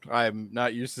 Again, I'm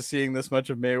not used to seeing this much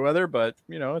of Mayweather, but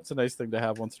it's a nice thing to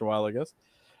have once in a while, I guess.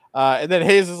 And then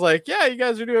Hayes is like, yeah, you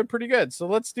guys are doing pretty good, so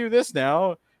let's do this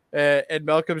now. And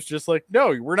Malcolm's just like,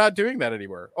 no, we're not doing that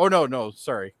anymore. Oh no,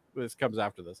 sorry, this comes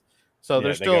after this. So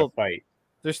they're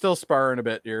still sparring a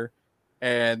bit here,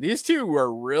 and these two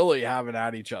are really having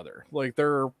at each other. Like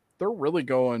they're really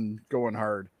going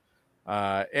hard.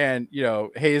 And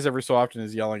Hayes every so often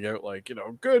is yelling out like,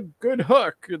 good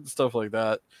hook and stuff like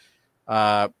that.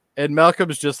 And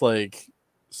Malcolm's just like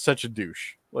such a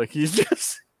douche. Like he's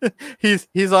just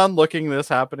he's on looking this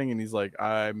happening, and he's like,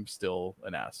 I'm still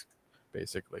an ass,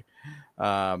 basically.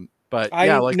 But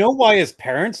I know why his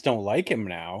parents don't like him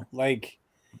now. Like.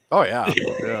 Oh yeah.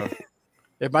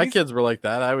 If my He's kids were like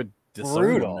that, I would disown them,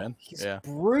 brutal. man. He's Yeah.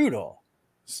 brutal.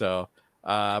 So,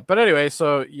 but anyway,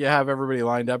 so you have everybody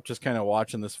lined up, just kind of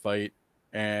watching this fight,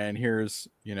 and here's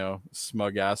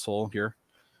smug asshole here.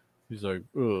 He's like,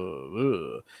 ugh,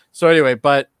 ugh. So anyway,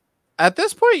 but at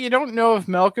this point, you don't know if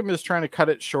Malcolm is trying to cut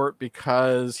it short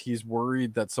because he's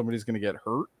worried that somebody's going to get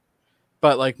hurt.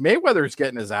 But like Mayweather's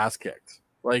getting his ass kicked.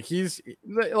 Like he's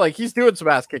doing some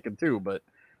ass kicking too. But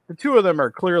the two of them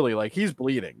are clearly like he's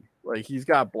bleeding. Like he's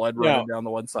got blood running down the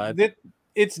one side.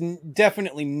 It's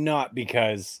definitely not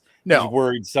because No. he's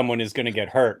worried someone is going to get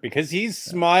hurt, because he's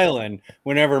smiling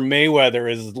whenever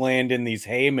Mayweather is landing these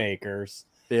haymakers.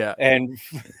 Yeah. And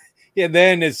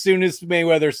then as soon as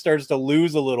Mayweather starts to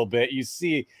lose a little bit, you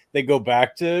see they go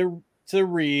back to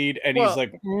Reed, and he's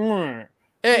like, and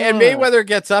Mayweather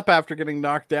gets up after getting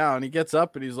knocked down. He gets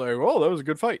up and he's like, "Oh, that was a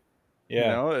good fight."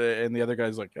 Yeah. And the other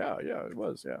guy's like, "Yeah, it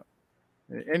was, yeah."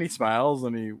 And he smiles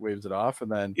and he waves it off,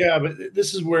 and then but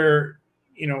this is where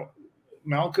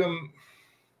Malcolm,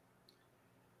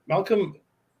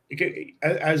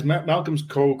 as Malcolm's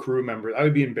co-crew member, I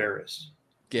would be embarrassed.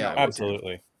 Yeah,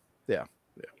 absolutely. Yeah,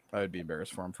 I would be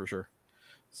embarrassed for him for sure.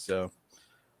 So,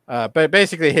 but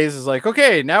basically, Hayes is like,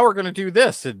 "Okay, now we're gonna do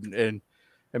this," and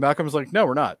Malcolm's like, "No,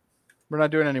 we're not. We're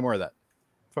not doing any more of that.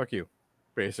 Fuck you,"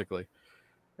 basically.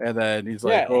 And then he's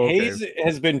like, "Oh, okay." Hayes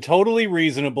has been totally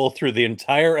reasonable through the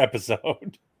entire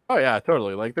episode. Oh yeah,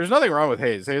 totally. Like, there's nothing wrong with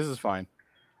Hayes. Hayes is fine.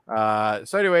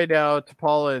 So anyway, now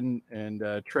T'Pol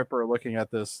and Trip are looking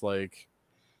at this like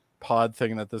pod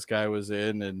thing that this guy was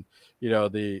in, and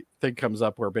the thing comes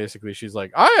up where basically she's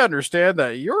like, "I understand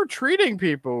that you're treating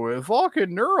people with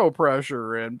Vulcan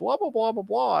neuropressure and blah blah blah blah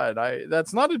blah, and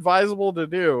that's not advisable to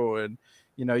do, and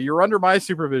you're under my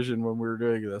supervision when we were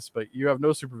doing this, but you have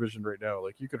no supervision right now.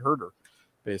 Like, you could hurt her,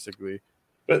 basically."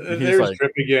 But there's like,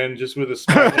 Trip again, just with a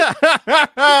smile.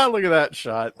 Look at that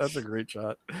shot. That's a great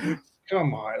shot.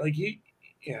 Come on, like he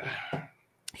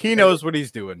knows what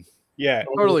he's doing. Yeah,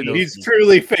 totally knows. He's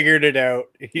truly figured it out.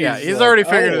 He's already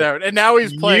figured it out, and now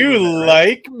he's playing. You with it,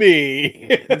 like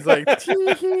me? He's like,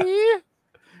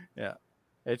 yeah,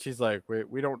 and she's like,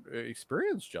 we don't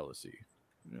experience jealousy,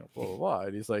 blah blah blah.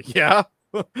 And he's like, yeah,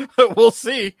 we'll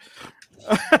see.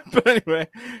 But anyway,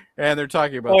 and they're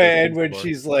talking about. And when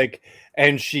she's like,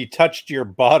 and she touched your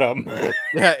bottom.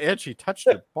 Yeah, and she touched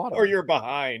your bottom, or your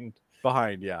behind.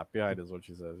 Behind is what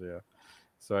she says. Yeah.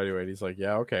 So anyway, he's like,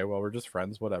 yeah, okay, well, we're just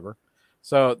friends, whatever.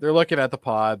 So they're looking at the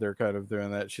pod. They're kind of doing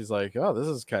that. She's like, oh, this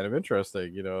is kind of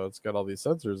interesting. It's got all these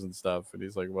sensors and stuff. And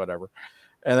he's like, whatever.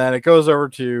 And then it goes over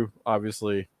to,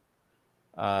 obviously,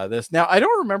 this. Now, I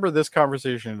don't remember this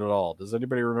conversation at all. Does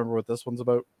anybody remember what this one's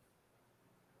about?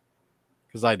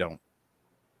 Because I don't.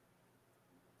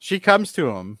 She comes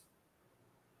to him,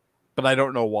 but I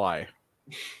don't know why.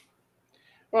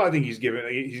 Well, I think he's got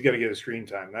to get a screen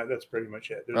time. That's pretty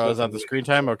much it. Is that the screen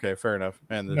time? Okay, fair enough.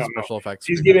 And the special effects.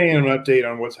 He's giving him an update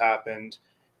on what's happened,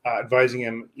 advising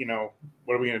him,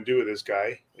 what are we going to do with this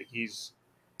guy? Like he's.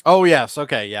 Oh yes.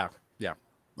 Okay. Yeah.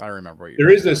 I remember what you. There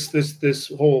is this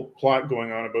whole plot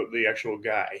going on about the actual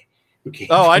guy.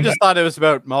 I just thought it was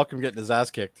about Malcolm getting his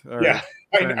ass kicked. Yeah,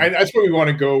 that's where we want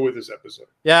to go with this episode.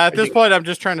 Yeah, at this point, I'm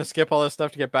just trying to skip all this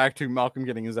stuff to get back to Malcolm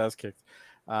getting his ass kicked.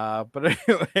 But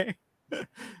anyway.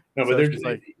 No, but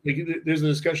there's a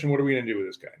discussion. What are we going to do with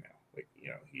this guy now? Like,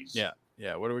 he's yeah.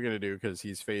 What are we going to do? Because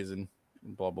he's phasing,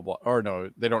 blah blah blah. Or no,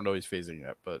 they don't know he's phasing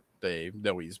yet, but they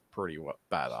know he's pretty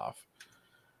bad off.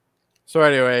 So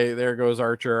anyway, there goes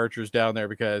Archer. Archer's down there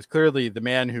because clearly the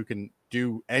man who can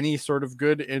do any sort of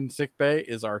good in sickbay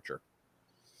is Archer.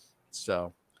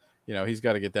 So, he's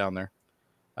got to get down there.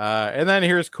 And then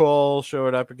here's Cole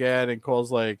showing up again, and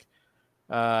Cole's like,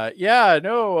 the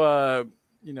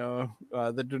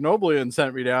Denoblian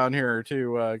sent me down here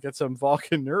to get some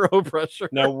Vulcan neuropressure.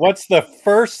 Now, what's the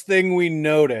first thing we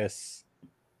notice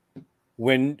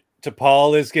when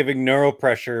T'Pol is giving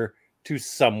neuropressure to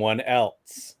someone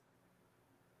else?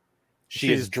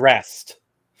 She's dressed.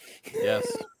 Yes,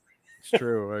 it's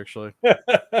true, actually.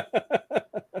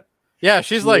 Yeah,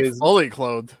 she's like fully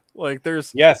clothed. Like there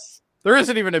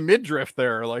isn't even a midriff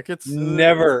there. Like it's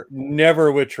never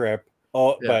with Trip.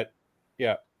 Oh, yeah. But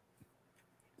yeah.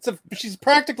 She's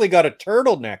practically got a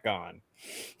turtleneck on.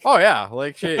 Oh yeah,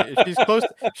 like she's close.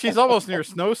 She's almost near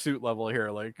snowsuit level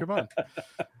here. Like, come on.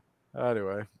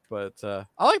 Anyway, but I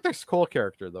like this Cole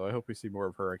character though. I hope we see more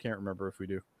of her. I can't remember if we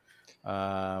do.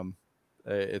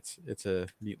 It's a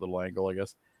neat little angle, I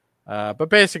guess. But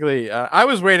basically, I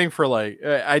was waiting for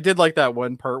I did like that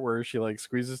one part where she like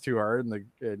squeezes too hard,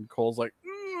 and Cole's like,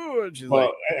 ooh, and she's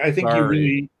I think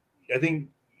sorry. I think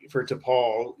for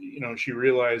T'Pol, she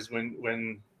realized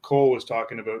when Cole was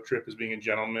talking about Trip as being a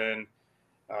gentleman,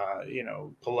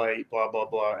 polite, blah blah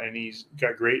blah, and he's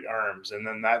got great arms. And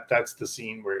then that's the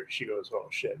scene where she goes, "Oh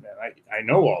shit, man, I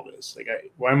know all this. Like,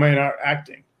 why am I not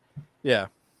acting?" Yeah.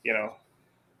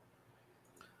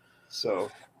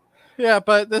 So. Yeah,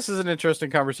 but this is an interesting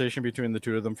conversation between the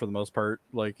two of them for the most part.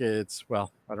 Like, I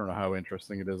don't know how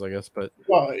interesting it is, I guess, but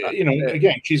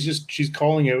again, she's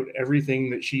calling out everything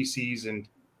that she sees in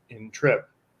Trip.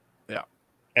 Yeah.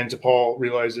 And T'Pol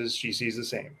realizes she sees the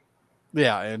same.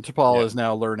 Yeah, and T'Pol is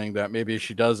now learning that maybe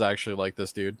she does actually like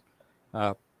this dude.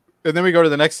 And then we go to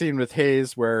the next scene with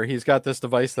Hayes, where he's got this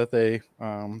device that they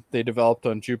developed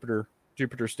on Jupiter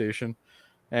Station,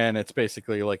 and it's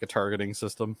basically like a targeting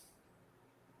system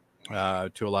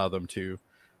to allow them to,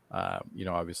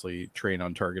 obviously train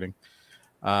on targeting.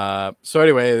 So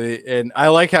anyway, and I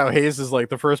like how Hayes is like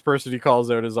the first person he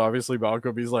calls out is obviously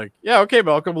Malcolm. He's like, "Yeah, okay,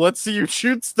 Malcolm, let's see you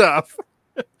shoot stuff."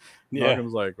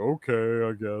 Malcolm's like, "Okay,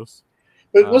 I guess."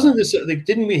 But wasn't this like?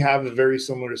 Didn't we have a very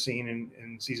similar scene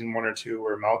in season 1 or 2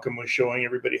 where Malcolm was showing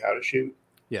everybody how to shoot?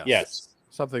 Yes,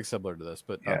 something similar to this,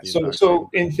 but not so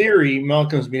in theory,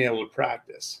 Malcolm's been able to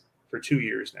practice for 2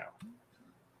 years now.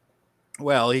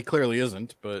 Well, he clearly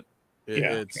isn't, but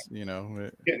it's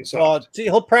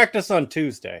he'll practice on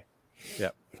Tuesday.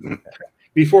 Yeah,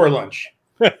 before lunch.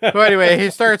 So anyway, he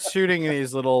starts shooting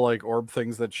these little like orb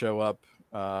things that show up.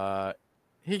 I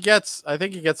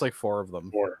think he gets like 4 of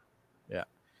them. 4. Yeah.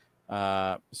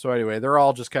 So anyway, they're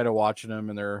all just kind of watching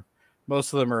him, and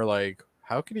most of them are like,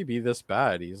 "How can he be this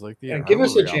bad?" He's like, give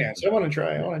us a chance. I want to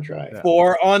try. Yeah.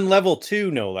 4 on level 2,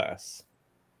 no less.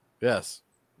 Yes.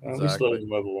 Exactly.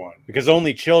 Level 1. Because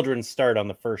only children start on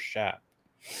the first shaft.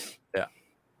 Yeah.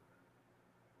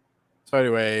 So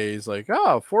anyway, he's like,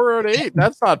 4 out of 8.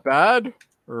 That's not bad.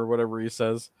 Or whatever he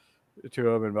says to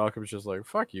him. And Malcolm's just like,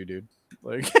 "Fuck you, dude."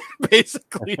 Like,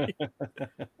 basically.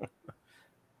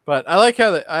 But I like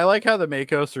how the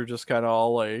Makos are just kind of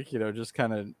all like, just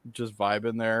kind of just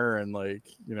vibing there. And like,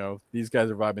 these guys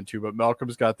are vibing too. But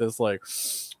Malcolm's got this like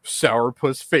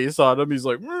sourpuss face on him. He's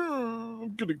like,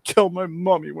 "I'm going to kill my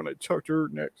mommy when I talk to her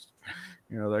next."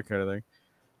 That kind of thing.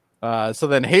 So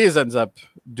then Hayes ends up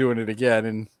doing it again.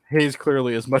 And Hayes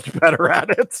clearly is much better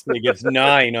at it. He gets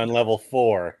 9 on level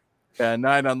 4. Yeah,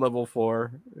 9 on level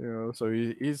 4. So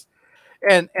he's...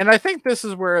 And I think this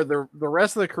is where the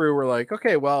rest of the crew were like,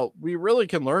 "Okay, well, we really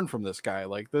can learn from this guy.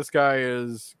 Like, this guy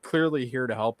is clearly here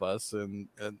to help us." And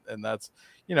that's,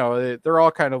 they're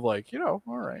all kind of like, all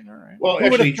right. Well, who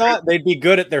would have thought they'd be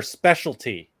good at their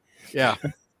specialty? Yeah.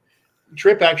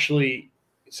 Trip actually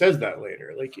says that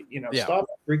later. Like, stop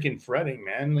freaking fretting,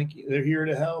 man. Like, they're here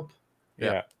to help.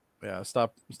 Yeah.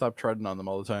 Stop treading on them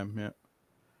all the time. Yeah.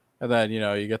 And then,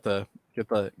 you get the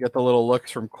little looks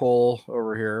from Cole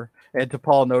over here, and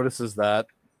T'Pol notices that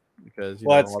because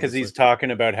it's because he's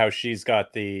talking about how she's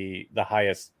got the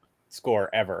highest score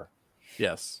ever.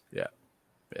 Yes, yeah.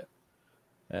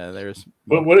 And there's.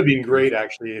 But would have been great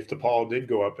actually if T'Pol did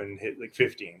go up and hit like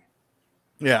 15.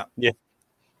 Yeah.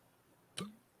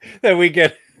 Then we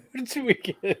get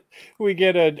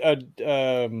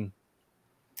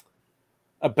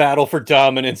a battle for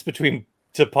dominance between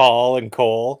T'Pol and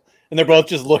Cole. And they're both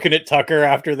just looking at Tucker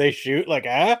after they shoot, like,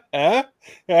 Get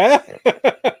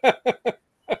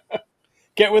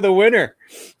with a winner.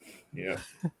 Yeah.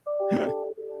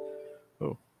 Oh,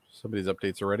 somebody's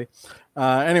updates already.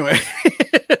 Anyway.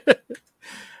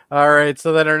 All right.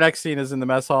 So then our next scene is in the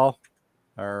mess hall,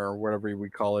 or whatever we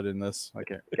call it in this.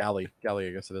 Galley, I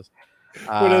guess it is.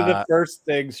 One of the first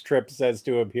things Trip says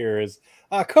to him here is,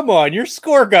 "Come on, your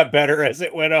score got better as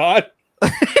it went on."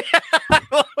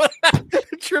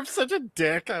 Trip's such a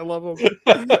dick. I love him.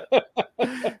 and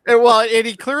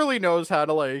he clearly knows how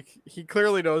to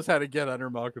get under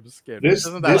Malcolm's skin. This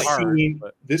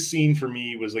scene for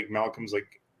me was like Malcolm's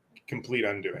like complete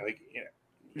undoing. Like,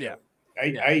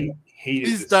 I hated.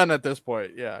 He's done at this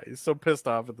point. Yeah, he's so pissed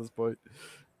off at this point.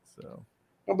 So.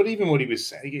 No, but even what he was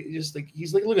saying, he's like,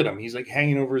 look at him. He's like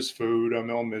hanging over his food.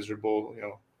 I'm all miserable,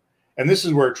 And this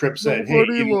is where Trip said,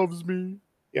 "Nobody loves me."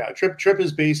 Yeah, Trip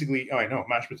is basically. Oh, I know,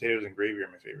 mashed potatoes and gravy are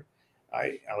my favorite.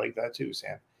 I like that too,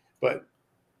 Sam. But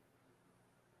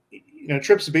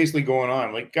Trip's basically going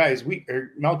on like, guys,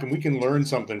 Malcolm, we can learn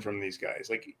something from these guys.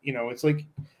 Like, it's like,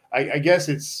 I guess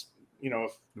it's,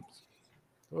 if,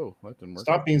 oh, that didn't work.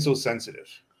 Stop being so sensitive.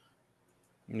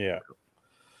 Yeah.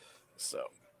 So,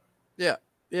 yeah.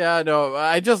 No,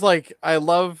 I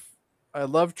love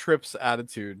Trip's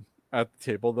attitude at the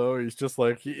table though. He's just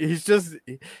like he's just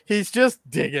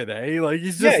digging, like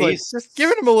he's just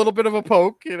giving him a little bit of a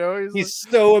poke, he's like,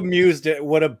 so amused at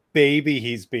what a baby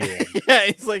he's being. Yeah,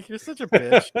 he's like, "You're such a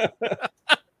bitch."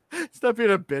 Stop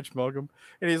being a bitch, Malcolm.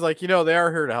 And he's like, they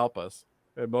are here to help us.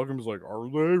 And Malcolm's like, are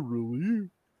they really?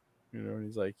 And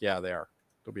he's like, yeah, they are.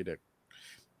 Don't be a dick.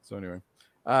 So anyway,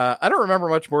 I don't remember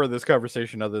much more of this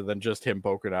conversation other than just him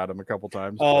poking at him a couple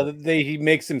times. He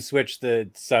makes him switch the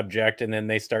subject, and then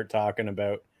they start talking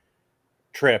about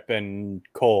Trip and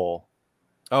Cole.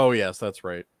 Oh yes, that's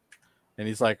right. And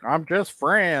he's like, I'm just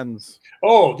friends.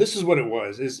 Oh, this is what it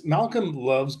was. Is Malcolm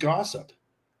loves gossip.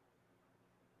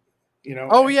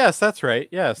 Oh yes, that's right.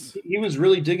 Yes. He was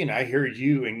really digging. I heard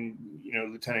you and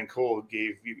Lieutenant Cole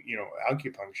gave you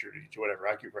acupuncture to whatever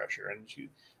acupressure, and she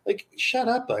like, shut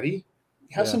up, buddy.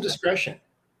 Have some discretion.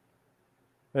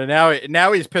 And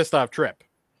now he's pissed off Trip.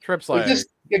 Trip's like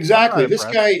exactly. This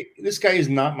guy is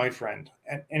not my friend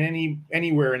and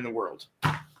anywhere in the world.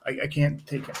 I can't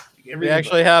take it. We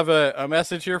actually have a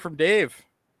message here from Dave.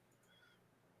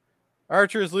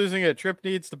 Archer is losing it. Trip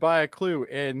needs to buy a clue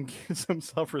and get some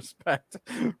self-respect.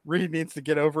 Reed needs to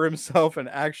get over himself and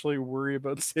actually worry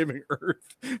about saving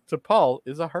Earth. To Paul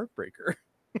is a heartbreaker.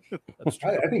 That's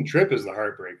true. I think Trip is the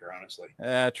heartbreaker, honestly.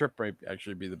 Trip might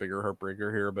actually be the bigger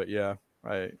heartbreaker here, but yeah,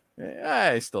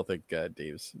 I still think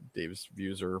Dave's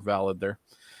views are valid there.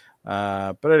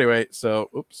 But anyway, so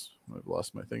oops, I've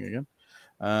lost my thing again.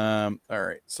 All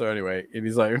right. So anyway, and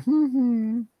he's like,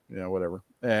 whatever.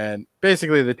 And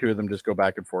basically the two of them just go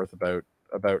back and forth about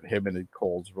him and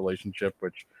Cole's relationship,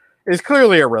 which is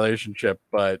clearly a relationship,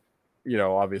 but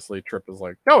obviously Trip is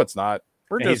like, no, it's not.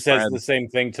 He says friends. The same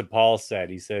thing to Paul said.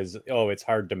 He says, oh, it's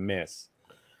hard to miss.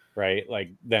 Right? Like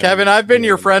Kevin, I've been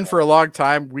your friend for a long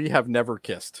time. We have never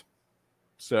kissed.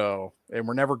 So, and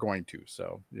we're never going to.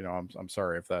 So, I'm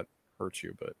sorry if that hurts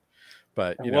you, but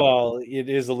well, it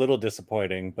is a little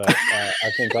disappointing, but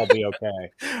I think I'll be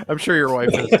okay. I'm sure your wife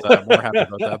is more happy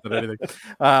about that than anything.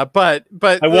 But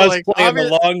I was playing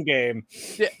the long game.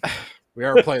 Yeah, we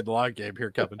are playing the long game here,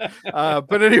 Kevin.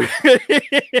 But anyway,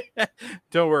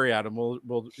 don't worry, Adam.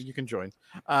 You can join.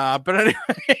 But anyway,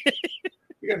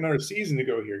 we got another season to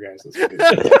go here, guys. I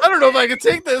don't know if I can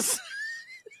take this.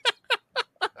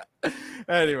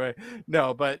 Anyway,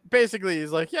 no, but basically he's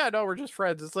like, yeah, no, we're just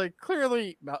friends. It's like,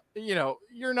 clearly,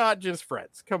 you're not just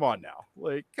friends. Come on now.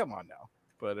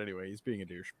 But anyway, he's being a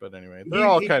douche. But anyway, they're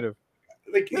all kind of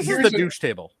like, this is the douche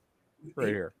table right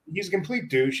here. He's a complete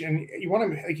douche, and you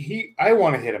want him I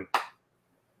want to hit him.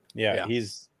 Yeah.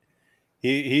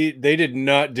 They did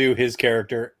not do his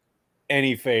character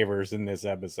any favors in this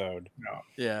episode. No.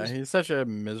 Yeah, he's such a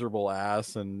miserable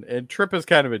ass, and Trip is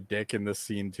kind of a dick in this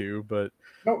scene too, but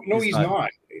no, he's not.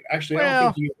 Actually,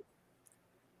 I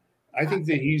think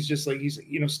that he's just like,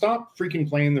 stop freaking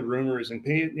playing the rumors and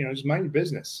pay, just mind your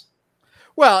business.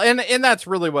 Well, and that's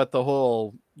really what the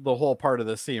whole part of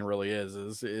the scene really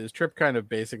is Trip kind of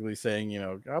basically saying,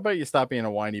 how about you stop being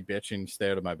a whiny bitch and stay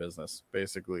out of my business,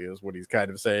 basically is what he's kind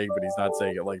of saying, but he's not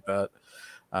saying it like that.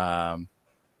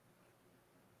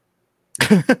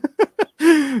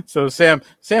 So Sam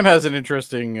has an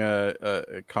interesting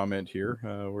comment here.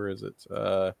 Where is it?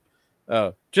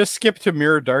 Just skip to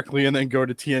Mirror Darkly and then go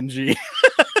to TNG.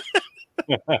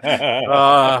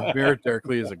 Mirror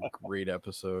Darkly is a great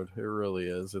episode. It really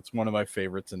is. It's one of my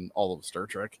favorites in all of Star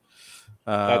Trek.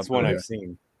 That's one I've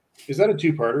seen. Is that a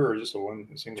two-parter or just a one?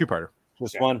 Two-parter.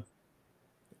 Just one.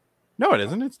 No, it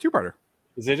isn't. It's two-parter.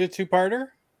 Is it a two-parter?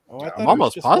 Oh, I'm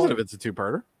almost positive it's a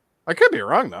two-parter. I could be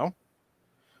wrong though.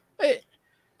 Hey,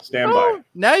 stand by.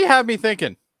 Now you have me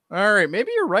thinking. All right,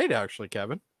 maybe you're right, actually,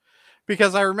 Kevin.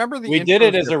 Because I remember we did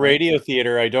it as a radio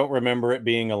theater. I don't remember it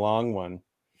being a long one.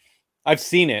 I've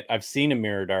seen it. I've seen a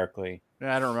Mirror Darkly.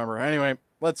 I don't remember. Anyway,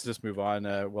 let's just move on.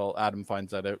 Adam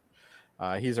finds that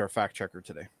out. He's our fact checker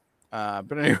today.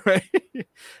 But anyway,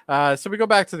 so we go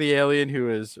back to the alien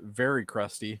who is very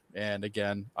crusty. And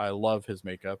again, I love his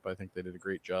makeup. I think they did a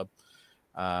great job.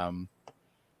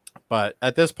 But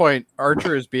at this point,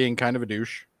 Archer is being kind of a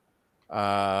douche.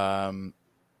 And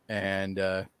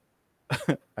I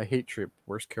hate Trip.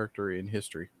 Worst character in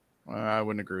history. I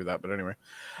wouldn't agree with that, but anyway.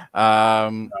 I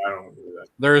don't agree with that.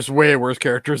 There's way worse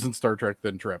characters in Star Trek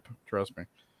than Trip. Trust me.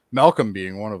 Malcolm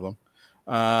being one of them.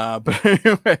 But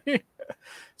anyway.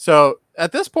 So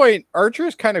at this point, Archer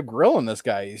is kind of grilling this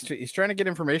guy. He's trying to get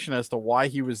information as to why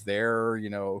he was there.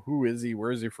 Who is he?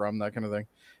 Where is he from? That kind of thing.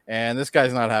 And this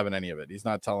guy's not having any of it. He's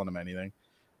not telling him anything.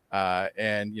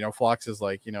 And Phlox is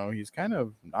like, he's kind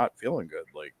of not feeling good.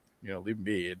 Like, leave him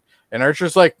be. And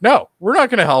Archer's like, no, we're not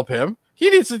going to help him. He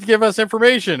needs to give us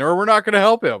information or we're not going to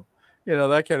help him.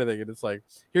 That kind of thing. And it's like,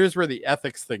 here's where the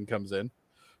ethics thing comes in.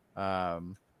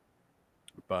 But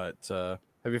have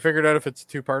you figured out if it's a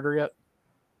two-parter yet?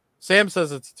 Sam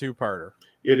says it's a two-parter.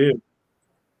 It is.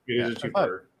 It is a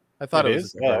two-parter. I thought it was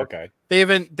is. a two-parter. Okay.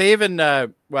 They even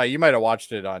well, you might have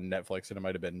watched it on Netflix and it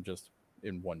might have been just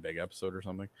in one big episode or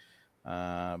something.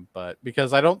 But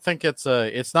because I don't think it's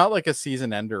not like a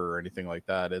season ender or anything like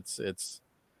that. It's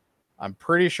I'm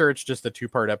pretty sure it's just a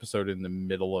 2-part episode in the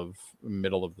middle of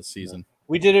the season.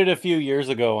 We did it a few years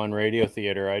ago on Radio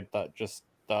Theater. I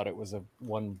thought it was a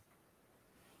one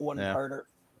parter.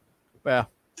 Well,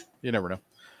 you never know.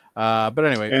 But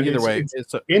anyway, And either way,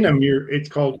 it's in a mirror. It's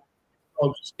called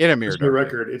In a Mirror. For the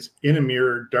record, it's In a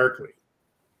Mirror Darkly.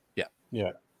 Yeah.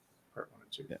 Part 1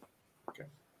 and 2. Yeah. Okay.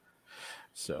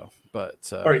 So, but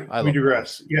all right, we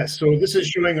digress. Yes. So this is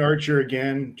showing Archer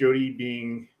again. Jodie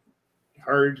being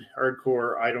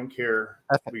hardcore. I don't care.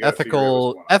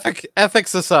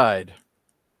 Ethics aside,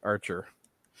 Archer.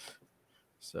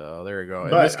 So there you go.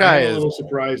 But and this guy I'm a little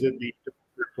surprised that the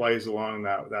plays along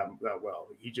that well.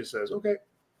 He just says, "Okay."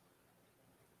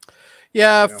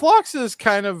 Yeah, Phlox is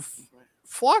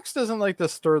Phlox doesn't like to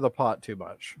stir the pot too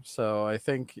much. So I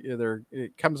think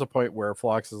it comes a point where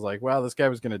Phlox is like, well, this guy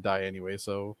was going to die anyway,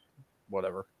 so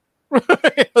whatever.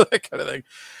 That kind of thing.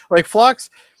 Like Phlox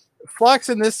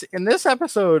in this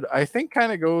episode, I think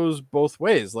kind of goes both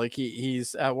ways. Like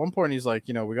he's at one point he's like,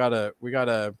 we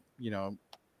gotta,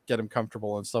 get him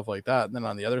comfortable and stuff like that. And then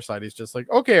on the other side, he's just like,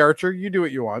 okay, Archer, you do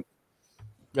what you want.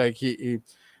 Like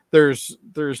there's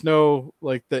no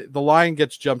like the line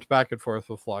gets jumped back and forth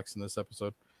with Phlox in this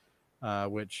episode,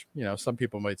 which some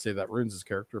people might say that ruins his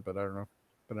character, but I don't know.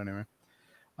 But anyway,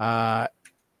 I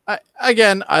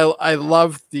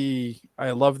love the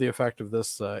effect of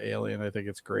this alien. I think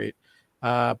it's great.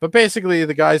 But basically,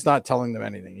 the guy's not telling them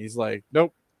anything. He's like,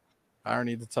 nope, I don't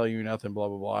need to tell you nothing. Blah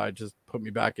blah blah. Just put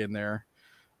me back in there.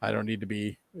 I don't need to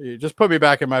be. Just put me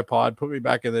back in my pod. Put me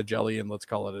back in the jelly, and let's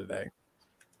call it a day.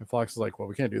 And Phlox is like, well,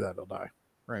 we can't do that. He'll die.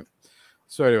 Right.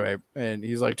 So anyway, and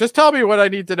he's like, just tell me what I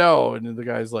need to know. And the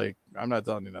guy's like, I'm not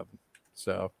telling you nothing.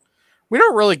 So we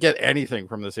don't really get anything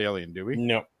from this alien, do we?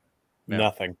 No.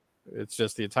 Nothing. It's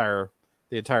just the entire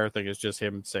thing is just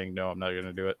him saying, no, I'm not going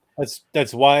to do it.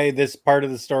 That's why this part of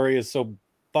the story is so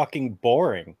fucking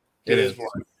boring. It is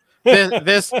boring.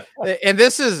 this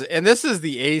is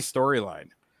the A storyline.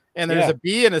 And there's a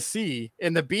B and a C,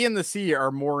 and the B and the C are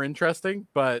more interesting,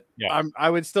 but I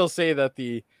would still say that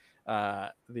the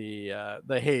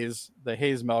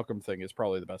Hayes Malcolm thing is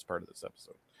probably the best part of this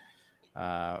episode.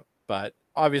 But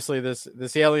obviously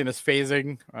this alien is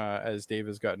phasing, as Dave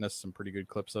has gotten us some pretty good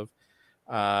clips of.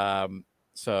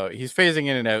 So he's phasing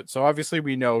in and out. So obviously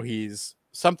we know he's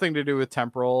something to do with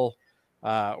temporal,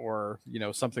 or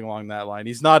something along that line.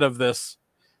 He's not of this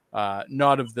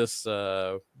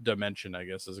dimension, I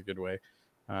guess is a good way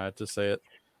to say it.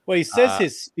 Well, he says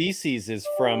his species is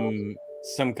from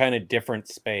some kind of different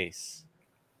space.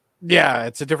 Yeah,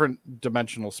 it's a different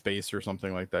dimensional space or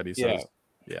something like that, he says.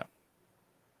 Yeah.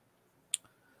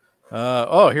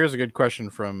 Here's a good question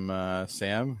from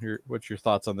Sam. What's your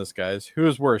thoughts on this, guys? Who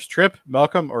is worse, Trip,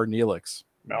 Malcolm, or Neelix?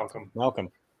 Malcolm.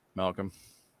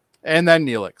 And then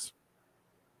Neelix.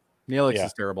 Neelix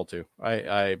is terrible too.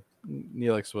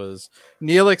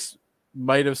 Neelix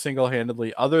might have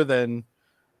single-handedly, other than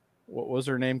what was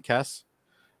her name, Kes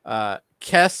and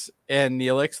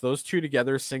Neelix, those two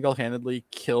together single-handedly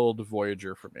killed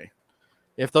Voyager for me.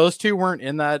 If those two weren't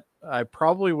in that, I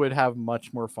probably would have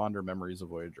much more fonder memories of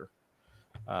Voyager.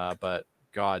 But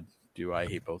God, do I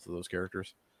hate both of those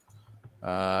characters.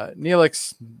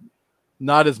 Neelix,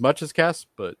 not as much as Kes,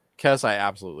 but Kes I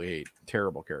absolutely hate.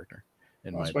 Terrible character.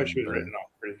 That's why she was written off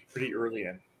pretty early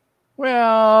in.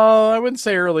 Well, I wouldn't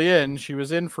say early in. She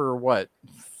was in for what?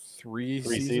 Three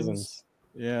seasons?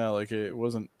 Yeah, like it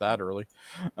wasn't that early.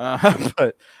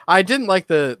 But I didn't like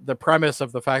the premise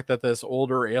of the fact that this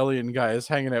older alien guy is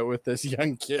hanging out with this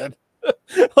young kid.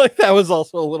 Like that was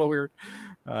also a little weird.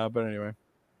 But anyway.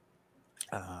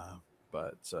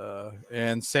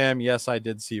 And Sam, yes, I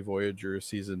did see Voyager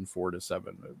season 4 to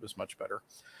 7. It was much better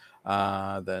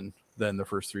than the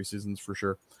first 3 seasons for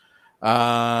sure.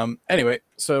 Anyway,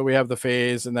 so we have the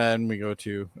phase, and then we go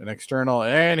to an external,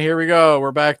 and here we go.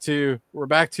 We're back to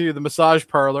the massage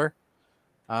parlor,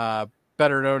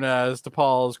 better known as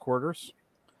DePaul's quarters.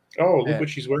 Oh, look what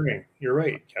she's wearing. You're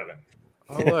right, Kevin.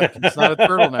 Oh, look, it's not a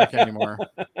turtleneck anymore.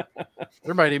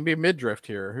 There might even be midriff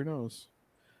here. Who knows?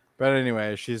 But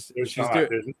anyway, she's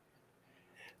doing.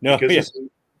 No, this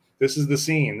is the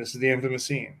scene. This is the infamous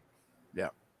scene. Yeah,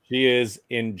 she is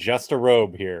in just a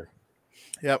robe here.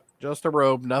 Yep, just a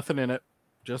robe, nothing in it,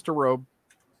 just a robe.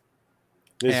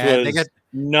 This was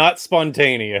not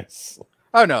spontaneous.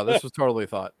 Oh no, this was totally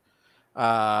thought.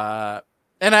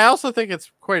 And I also think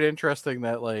it's quite interesting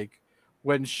that like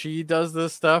when she does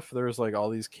this stuff, there's like all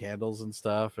these candles and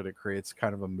stuff, and it creates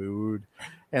kind of a mood.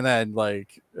 And then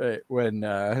like when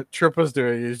Trip was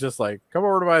doing it, he's just like, come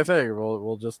over to my thing.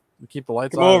 We'll just keep the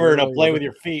lights Come on. over and I'll play with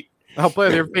your feet. I'll play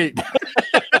with your feet.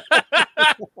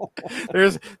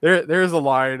 there's a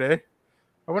line, eh?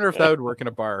 I wonder if that would work in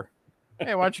a bar.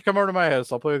 Hey, why don't you come over to my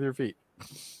house? I'll play with your feet.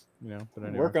 But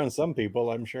anyway. Work on some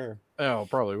people, I'm sure. Oh,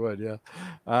 probably would, yeah.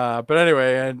 But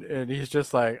anyway, and he's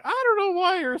just like, I don't know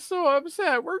why you're so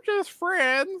upset. We're just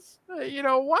friends.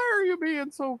 Why are you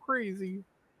being so crazy?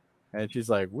 And she's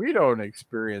like, we don't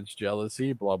experience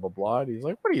jealousy, blah, blah, blah. And he's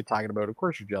like, what are you talking about? Of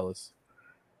course you're jealous.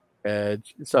 And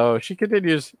so she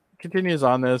continues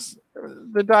on this.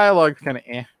 The dialogue's kind of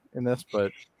in this,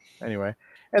 but anyway.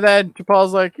 And then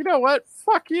Paul's like, you know what?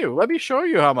 Fuck you. Let me show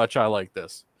you how much I like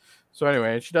this. So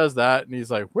anyway, she does that, and he's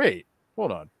like, wait,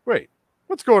 hold on. Wait,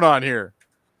 what's going on here?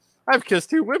 I've kissed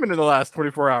 2 women in the last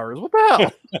 24 hours. What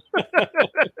the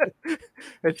hell?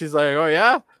 And she's like, oh,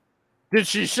 yeah? Did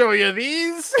she show you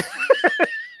these?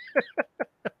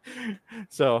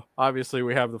 So obviously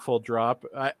we have the full drop.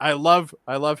 I love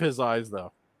his eyes,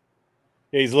 though.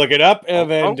 He's looking up and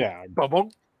then down.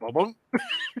 Bubble, bubble.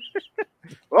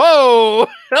 Whoa,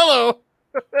 hello.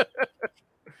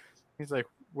 He's like,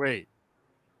 wait.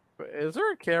 Is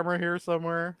there a camera here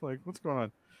somewhere? Like, what's going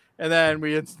on? And then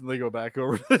we instantly go back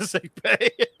over to the sick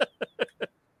bay.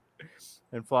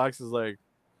 And Fox is like,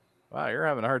 wow, you're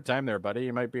having a hard time there, buddy.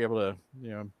 You might be able to,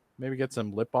 maybe get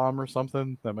some lip balm or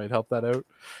something that might help that out.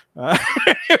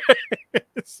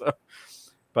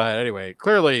 But anyway,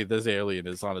 clearly this alien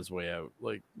is on his way out.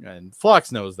 And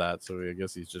Phlox knows that, so I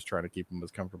guess he's just trying to keep him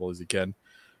as comfortable as he can.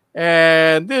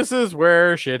 And this is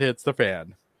where shit hits the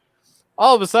fan.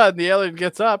 All of a sudden, the alien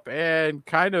gets up and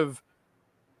kind of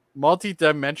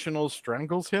multi-dimensional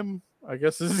strangles him, I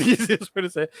guess is the easiest way to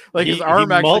say it. Like his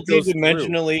arm actually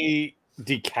multi-dimensionally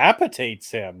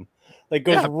decapitates him. Like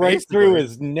goes right basically through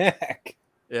his neck.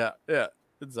 Yeah,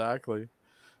 exactly.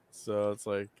 So it's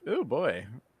like, oh boy.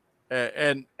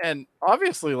 And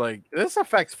obviously, like, this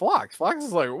affects Phlox. Phlox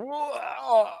is like,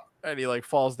 whoa, and he like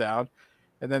falls down.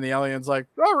 And then the alien's like,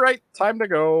 all right, time to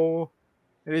go.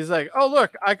 And he's like, oh,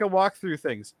 look, I can walk through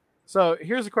things. So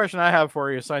here's a question I have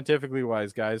for you, scientifically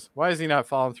wise, guys. Why is he not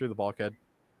falling through the bulkhead?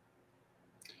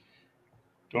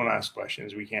 Don't ask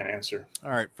questions we can't answer. All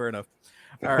right, fair enough.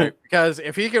 All right, because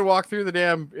if he can walk through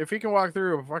if he can walk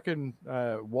through a fucking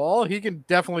wall, he can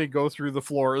definitely go through the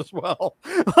floor as well.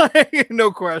 Like,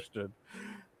 no question.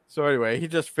 So anyway, he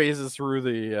just phases through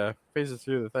the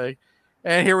thing.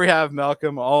 And here we have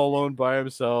Malcolm all alone by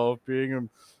himself, being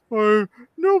him.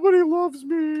 Nobody loves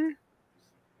me.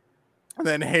 And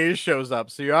then Hayes shows up,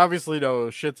 so you obviously know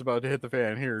shit's about to hit the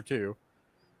fan here too.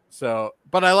 So,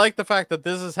 but I like the fact that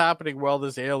this is happening while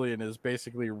this alien is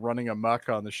basically running amok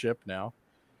on the ship now.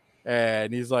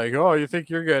 And he's like, "Oh, you think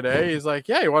you're good, eh?" He's like,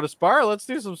 "Yeah, you want to spar? Let's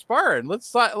do some sparring. Let's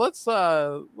set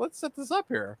this up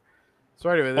here." So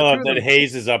anyway, that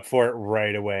Hayes is up for it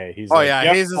right away. He's yep,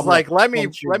 Hayes is like, let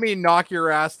me knock your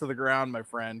ass to the ground, my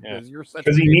friend, because you're such.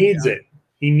 Because he needs it.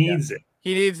 He needs it.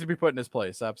 He needs to be put in his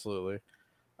place. Absolutely.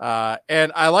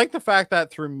 And I like the fact that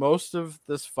through most of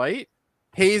this fight,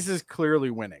 Hayes is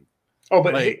clearly winning. Oh,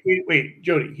 but wait,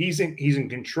 Jody, he's in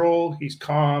control. He's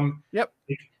calm. Yep.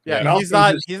 Yeah, he's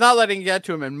not letting it get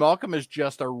to him, and Malcolm is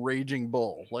just a raging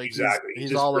bull. Like exactly,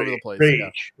 he's all over the place.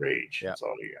 Rage. Yeah. That's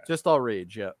all he got. Just all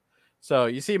rage. Yeah. So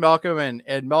you see Malcolm,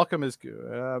 and Malcolm is.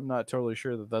 I'm not totally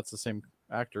sure that that's the same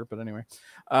actor, but anyway,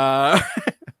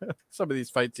 some of these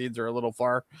fight scenes are a little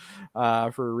far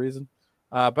for a reason.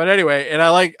 But anyway, and I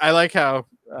like how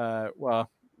well,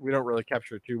 we don't really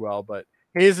capture it too well, but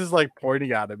Hayes is like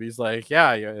pointing at him. He's like,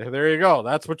 yeah, there you go.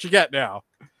 That's what you get now.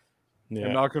 Yeah.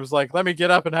 And Malcolm's like, let me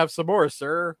get up and have some more,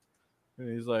 sir.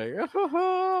 And he's like,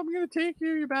 oh, I'm going to take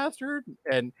you, you bastard.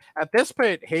 And at this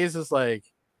point, Hayes is like,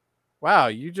 wow,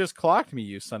 you just clocked me,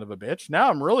 you son of a bitch. Now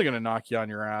I'm really going to knock you on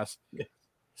your ass. Yeah.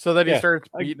 So then he starts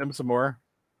beating him some more.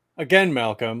 Again,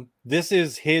 Malcolm, this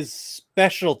is his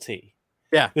specialty.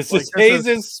 Yeah. This is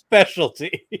Hayes'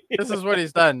 specialty. This is what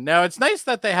he's done. Now, it's nice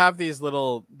that they have those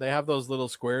little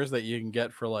squares that you can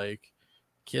get for like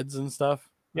kids and stuff.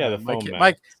 Yeah, the foam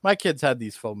mats. My kids had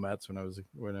these foam mats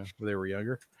when they were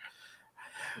younger.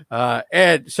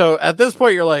 And so at this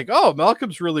point, you're like, oh,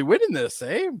 Malcolm's really winning this,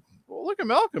 eh? Well, look at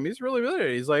Malcolm. He's really winning.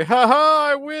 He's like,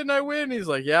 ha, I win. He's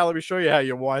like, yeah, let me show you how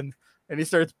you won. And he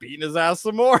starts beating his ass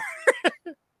some more.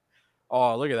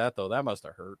 Oh, look at that, though. That must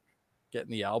have hurt.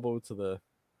 Getting the elbow to the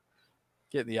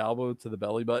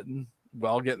belly button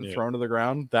while getting thrown to the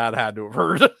ground. That had to have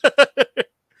hurt.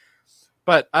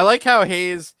 But I like how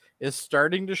Hayes is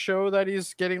starting to show that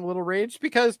he's getting a little raged,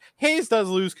 because Hayes does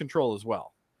lose control as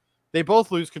well. They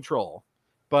both lose control,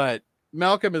 but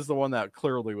Malcolm is the one that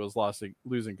clearly was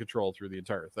losing control through the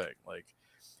entire thing. Like,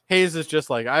 Hayes is just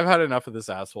like, I've had enough of this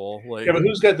asshole. Like, Yeah, but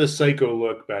who's got the psycho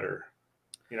look better?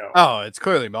 Oh, it's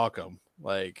clearly Malcolm.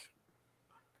 Like,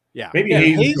 yeah. Maybe Yeah,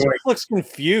 Hayes is Hayes going. looks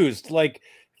confused. Like,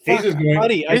 Hayes is going.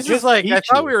 buddy, Hayes is like, I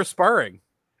thought we were sparring.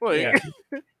 Like,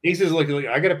 Yeah. Hayes is like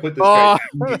I got to put this guy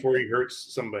down before he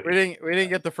hurts somebody. We didn't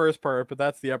get the first part, but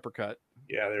that's the uppercut.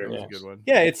 Yeah, there That it was is. a good one.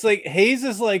 Yeah, it's like Hayes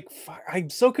is like,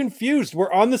 I'm so confused.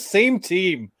 We're on the same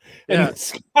team. And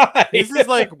this guy... Hayes is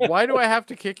like, why do I have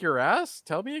to kick your ass?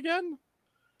 Tell me again.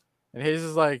 And Hayes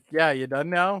is like, yeah, you done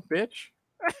now, bitch?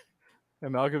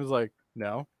 And Malcolm's like,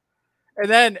 no. And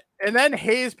then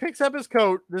Hayes picks up his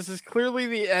coat. This is clearly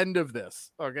the end of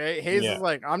this. Okay. Hayes is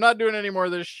like, I'm not doing any more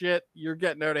of this shit. You're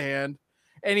getting out of hand.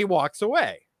 And he walks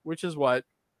away, which is what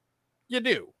you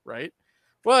do, right?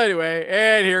 Well, anyway,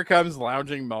 and here comes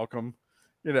lounging Malcolm.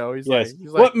 He's like,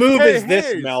 what move hey, is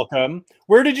this, Hayes. Malcolm?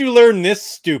 Where did you learn this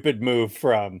stupid move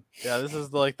from? Yeah, this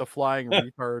is like the flying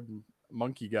retard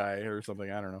monkey guy or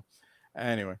something. I don't know.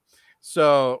 Anyway,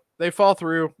 so they fall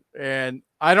through, and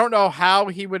I don't know how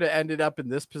he would have ended up in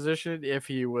this position if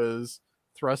he was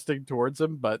thrusting towards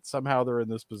him, but somehow they're in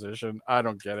this position. I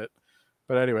don't get it.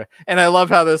 But anyway, and I love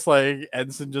how this like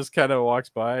ensign just kind of walks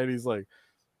by and he's like,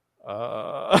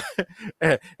 and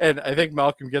I think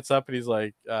Malcolm gets up and he's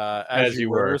like, as you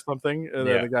were or something. And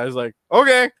then the guy's like,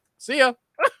 okay, see ya.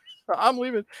 I'm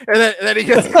leaving. And then he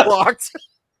gets blocked.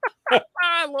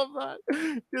 I love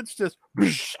that. It's just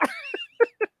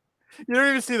you don't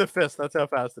even see the fist. That's how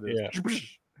fast it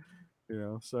is.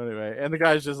 Yeah. So anyway, and the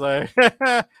guy's just like,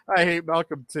 I hate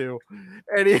Malcolm too.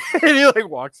 And he like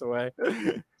walks away.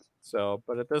 So,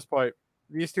 but at this point,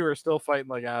 these two are still fighting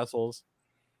like assholes.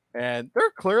 And they're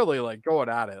clearly like going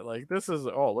at it. Like, this is,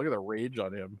 look at the rage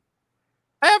on him.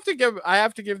 I have to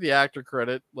give the actor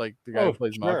credit, like the guy who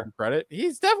plays Malcolm credit.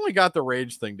 He's definitely got the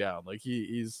rage thing down. Like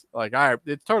he's like,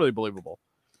 it's totally believable.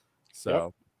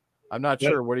 So I'm not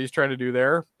sure what he's trying to do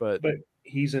there, but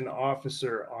he's an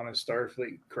officer on a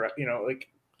Starfleet, correct? Like,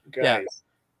 guys. Yeah.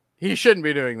 He shouldn't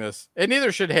be doing this. And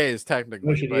neither should Hayes,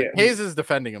 technically. But Hayes is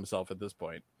defending himself at this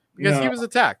point because he was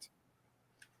attacked.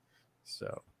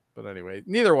 So, but anyway,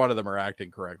 neither one of them are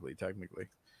acting correctly, technically.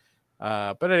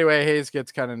 But anyway, Hayes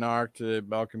gets kind of knocked.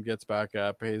 Malcolm gets back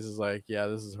up. Hayes is like, yeah,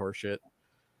 this is horseshit.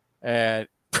 And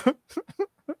put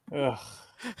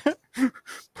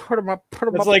him up.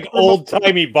 It's like old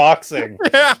timey boxing.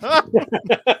 Yeah.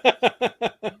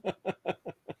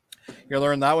 You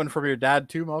learned that one from your dad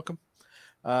too, Malcolm.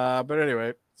 But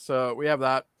anyway, so we have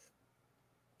that.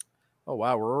 Oh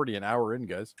wow, we're already an hour in,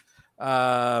 guys.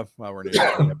 Well, we're in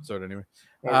an episode anyway.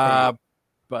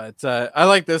 But I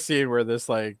like this scene where this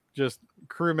like just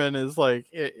crewman is like,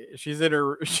 she's in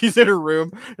her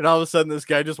room, and all of a sudden this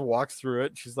guy just walks through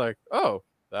it. She's like, oh,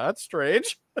 that's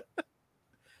strange.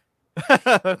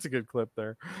 That's a good clip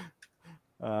there.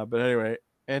 But anyway,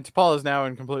 and T'Pol is now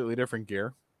in completely different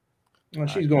gear. Well,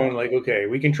 she's going like, okay,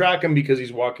 we can track him because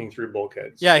he's walking through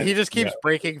bulkheads. Yeah, he just keeps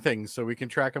breaking things, so we can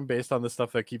track him based on the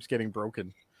stuff that keeps getting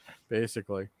broken,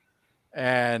 basically.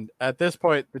 And at this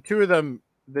point, the two of them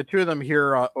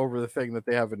hear over the thing that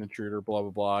they have an intruder, blah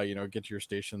blah blah. Get to your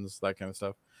stations, that kind of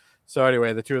stuff. So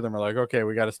anyway, the two of them are like, okay,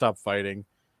 we got to stop fighting.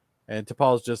 And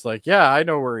T'Pol's just like, yeah, I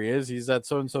know where he is. He's at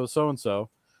so and so.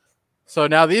 So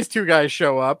now these two guys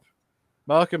show up.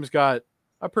 Malcolm's got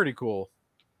a pretty cool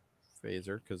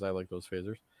phaser because I like those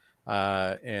phasers.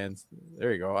 And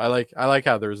there you go. I like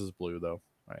how theirs is blue though.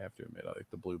 I have to admit, I like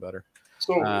the blue better.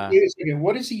 So wait a second,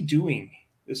 what is he doing?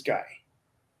 This guy?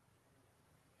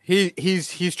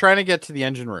 He's trying to get to the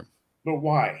engine room. But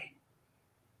why?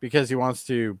 Because he wants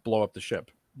to blow up the ship.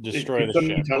 Destroy the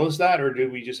ship. Tell us that, or do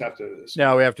we just have to assume?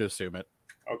 No, we have to assume it.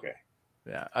 Okay.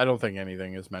 Yeah, I don't think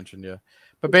anything is mentioned yet.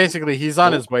 But basically, he's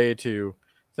on his way to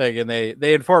thing, and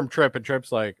they inform Trip, and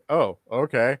Trip's like, oh,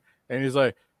 okay. And he's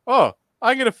like, oh,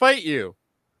 I'm going to fight you.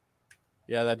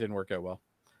 Yeah, that didn't work out well.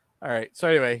 All right. So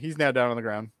anyway, he's now down on the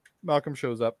ground. Malcolm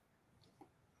shows up.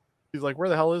 He's like, where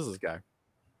the hell is this guy?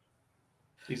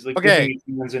 He's like, okay,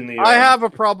 I have a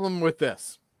problem with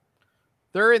this.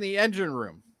 They're in the engine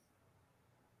room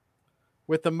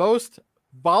with the most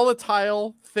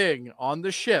volatile thing on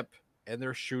the ship, and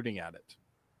they're shooting at it.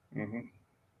 Mm-hmm.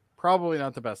 Probably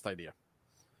not the best idea.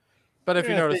 But if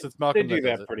you notice, it's Malcolm. They do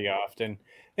that pretty often.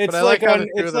 It's like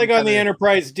on the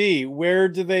Enterprise D. Where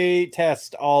do they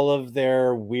test all of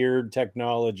their weird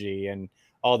technology and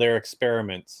all their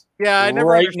experiments? Yeah, I never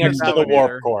right next to the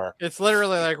warp core. It's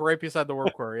literally like right beside the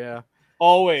warp core. Yeah,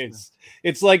 Always.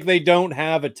 It's like they don't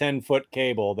have a 10-foot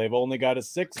cable. They've only got a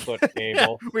 6-foot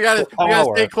cable. we gotta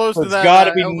stay close to It's that. got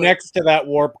to be outlet. next to that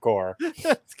warp core.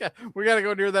 We gotta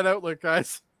go near that outlet,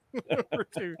 guys.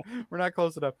 We're not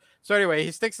close enough. So anyway,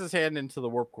 he sticks his hand into the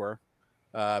warp core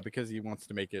because he wants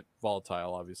to make it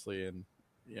volatile, obviously, and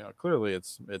clearly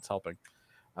it's helping.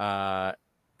 And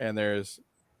there's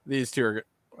these two are.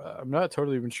 I'm not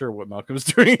totally even sure what Malcolm's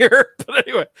doing here, but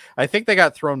anyway, I think they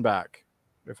got thrown back,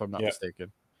 if I'm not mistaken.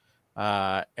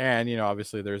 And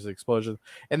obviously there's an explosion,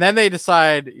 and then they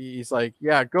decide he's like,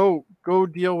 yeah, go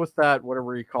deal with that,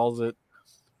 whatever he calls it,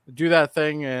 do that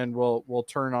thing, and we'll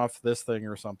turn off this thing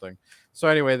or something. So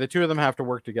anyway, the two of them have to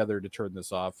work together to turn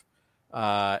this off.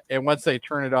 And once they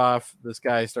turn it off, this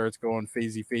guy starts going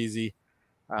phasey,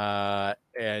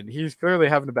 and he's clearly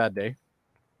having a bad day.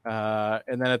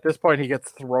 And then at this point he gets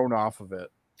thrown off of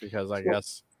it because I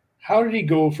guess. How did he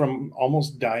go from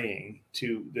almost dying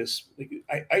to this?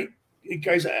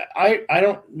 Guys, I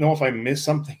don't know if I missed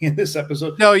something in this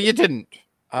episode. No, you didn't.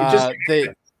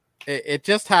 It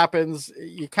just happens.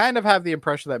 You kind of have the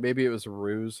impression that maybe it was a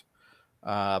ruse,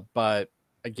 but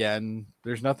again,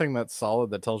 there's nothing that's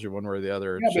solid that tells you one way or the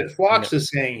other. Yeah, but Phlox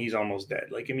is saying he's almost dead.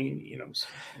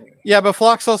 Yeah, but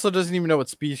Phlox also doesn't even know what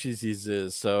species he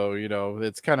is, so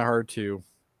it's kind of hard to.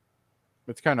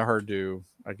 It's kind of hard to,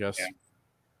 I guess,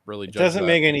 really judge. It doesn't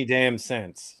make any damn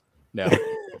sense. No.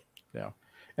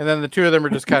 And then the two of them are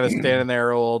just kind of standing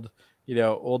there, old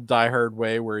diehard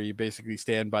way, where you basically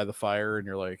stand by the fire and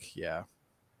you're like, yeah,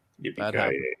 that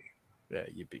happened. Yeah,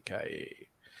 yippee-ki-yay.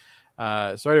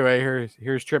 So anyway,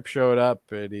 here's Trip showed up,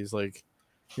 and he's like,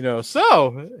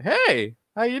 so hey,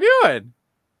 how you doing?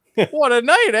 What a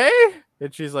night, eh?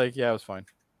 And she's like, yeah, it was fine.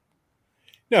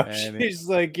 No, she's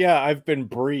like, yeah, I've been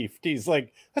briefed. He's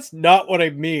like, that's not what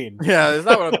I mean. Yeah, that's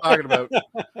not what I'm talking about.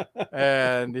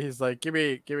 And he's like, give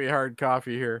me hard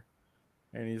coffee here.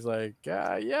 And he's like,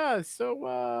 yeah.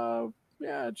 So,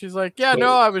 yeah. And she's like, yeah,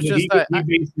 no, I was just. He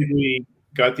basically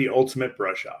got the ultimate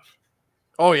brush off.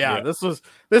 Oh yeah, this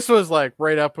was like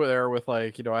right up there with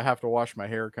like I have to wash my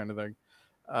hair kind of thing.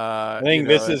 I think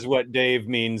this is what Dave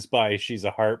means by she's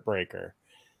a heartbreaker.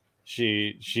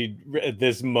 She at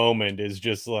this moment is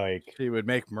just like she would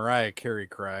make Mariah Carey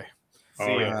cry.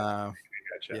 Oh yeah,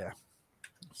 gotcha. Yeah.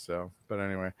 So, but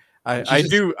anyway, I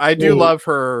do love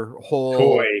her whole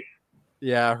coy.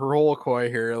 Yeah, her whole coy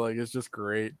here, like, it's just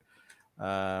great.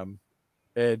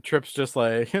 And Trip's just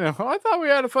like, I thought we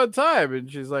had a fun time, and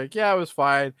she's like, yeah, it was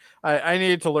fine. I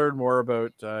needed to learn more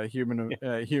about human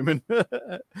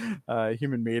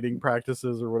mating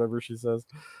practices or whatever she says.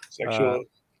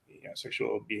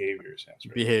 Sexual behaviors. That's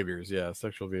right. Behaviors, yeah,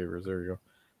 sexual behaviors. There you go.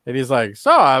 And he's like,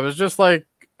 so I was just like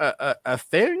a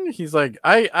thing. He's like,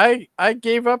 I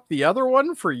gave up the other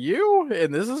one for you,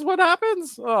 and this is what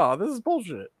happens. Oh, this is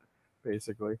bullshit,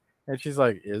 basically. And she's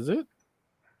like, is it?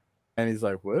 And he's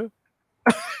like, what?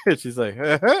 And she's like,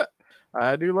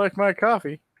 I do like my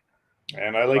coffee.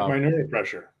 And I like my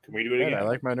neuropressure. Can we do it again? I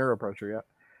like my neuropressure, yeah.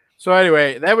 So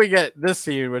anyway, then we get this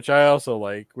scene, which I also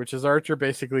like, which is Archer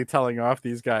basically telling off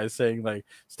these guys, saying like,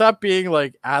 stop being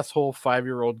like asshole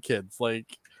 5-year-old kids. Like,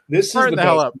 this is the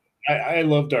hell up. I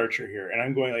loved Archer here, and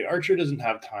I'm going like, Archer doesn't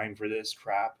have time for this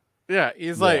crap. Yeah,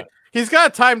 he's like, he's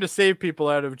got time to save people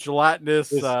out of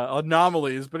gelatinous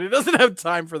anomalies, but he doesn't have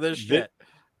time for this shit.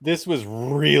 This was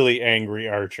really angry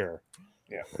Archer.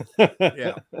 Yeah.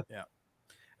 Yeah.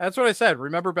 That's what I said.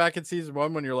 Remember back in season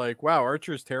 1 when you're like, wow,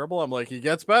 Archer's terrible? I'm like, he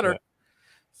gets better. Yeah.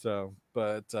 So,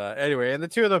 but anyway, and the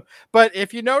two of them. But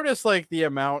if you notice, like, the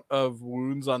amount of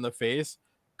wounds on the face,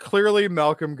 clearly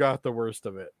Malcolm got the worst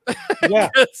of it. Yeah.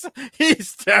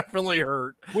 He's definitely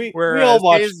hurt. We all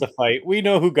watched the fight. We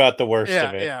know who got the worst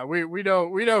of it. Yeah, we know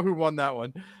who won that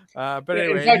one. But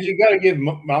anyway, in fact, you got to give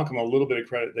Malcolm a little bit of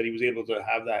credit that he was able to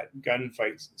have that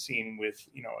gunfight scene with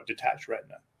a detached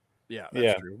retina. Yeah,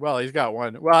 that's true. Well, he's got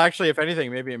one. Well, actually, if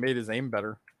anything, maybe it made his aim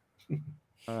better.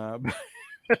 But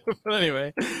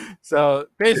anyway, so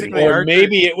basically, or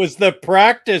maybe it was the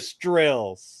practice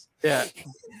drills. Yeah,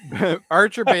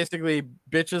 Archer basically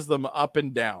bitches them up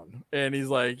and down, and he's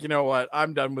like, you know what?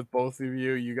 I'm done with both of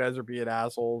you. You guys are being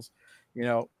assholes.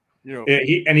 Yeah,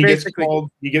 he gets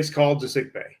called to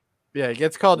sick bay. Yeah, he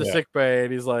gets called to sick bay,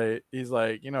 and he's like,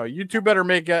 you two better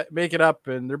make it up,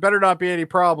 and there better not be any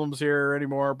problems here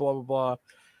anymore. Blah blah blah.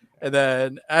 And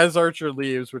then as Archer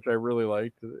leaves, which I really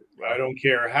liked, I don't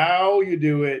care how you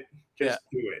do it, just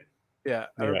do it. Yeah,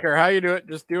 I don't care how you do it,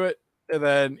 just do it. And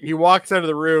then he walks out of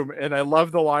the room, and I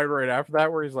love the line right after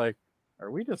that where he's like, "Are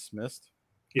we dismissed?"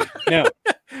 Yeah. No,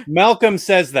 Malcolm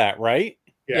says that, right?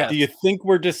 Yeah. Do you think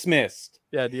we're dismissed?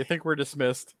 Yeah. Do you think we're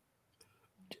dismissed?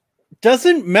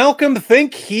 doesn't Malcolm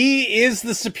think he is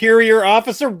the superior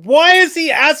officer? Why is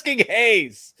he asking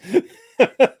Hayes?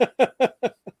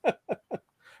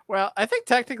 Well, I think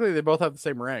technically they both have the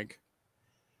same rank.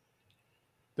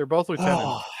 They're both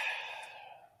lieutenants.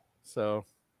 So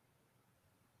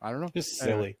I don't know. Just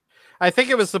Anyway. silly. I think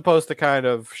it was supposed to kind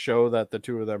of show that the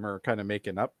two of them are kind of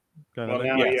making up. Well,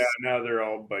 now, now they're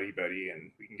all buddy,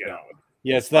 and we can get on with it.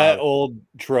 Yes, that old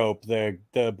trope. The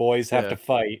boys have to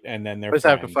fight, and then they're boys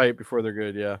have to fight before they're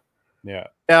good. Yeah. Yeah.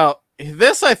 Now,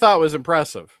 this I thought was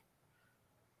impressive.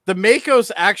 The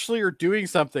Makos actually are doing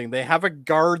something. They have a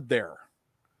guard there.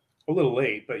 A little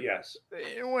late, but yes.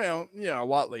 Well, yeah, a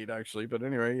lot late actually. But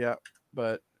anyway, yeah.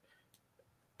 But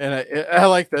and I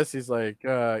like this. He's like,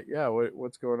 yeah,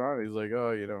 what's going on? He's like,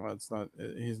 oh,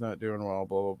 he's not doing well,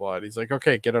 blah, blah, blah. And he's like,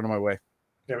 okay, get out of my way.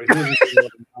 Yeah, but he was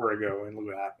an hour ago, and look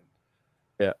what happened.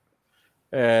 Yeah.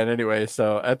 And anyway,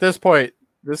 so at this point,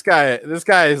 this guy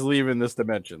is leaving this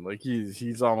dimension. Like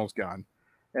he's almost gone.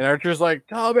 And Archer's like,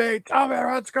 tell me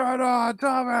what's going on.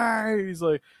 Tell me. He's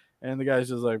like, and the guy's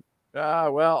just like,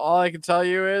 well, all I can tell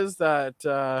you is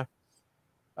that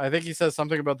I think he says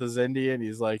something about the Zindi, and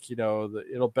he's like,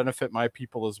 it'll benefit my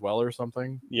people as well or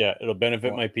something. Yeah, it'll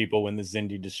benefit my people when the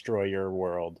Zindi destroy your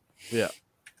world. Yeah.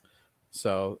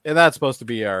 So, and that's supposed to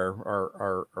be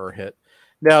our hit.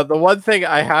 Now, the one thing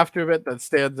I have to admit that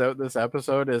stands out in this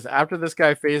episode is after this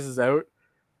guy phases out,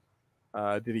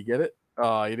 did he get it?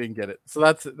 Oh, he didn't get it. So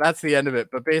that's the end of it.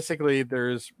 But basically,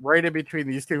 there's right in between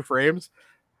these two frames,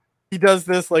 he does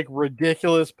this like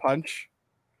ridiculous punch.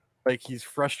 Like he's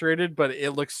frustrated, but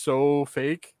it looks so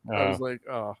fake. I was like,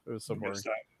 oh, it was so boring.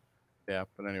 Yeah,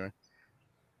 but anyway.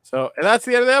 So, and that's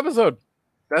the end of the episode.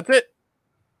 That's it.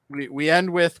 We end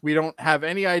with, we don't have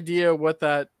any idea what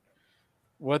that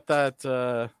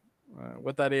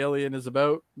alien is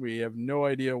about. We have no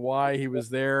idea why he was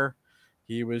there.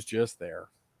 He was just there.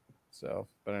 So,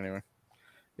 but anyway,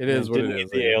 it is what it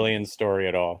is. The alien story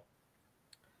at all.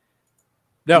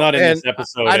 No, not in this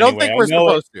episode. I don't think we're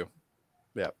supposed to.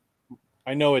 Yeah.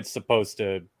 I know it's supposed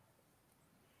to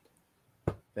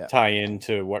tie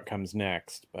into what comes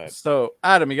next, but so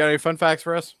Adam, you got any fun facts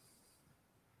for us?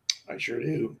 I sure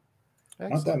do.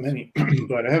 Excellent. Not that many,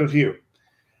 but I have a few.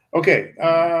 Okay,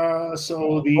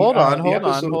 so the hold on.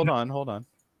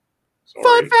 Sorry.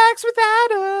 Fun facts with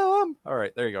Adam. All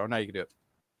right, there you go. Now you can do it.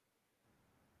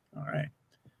 All right,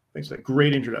 thanks for that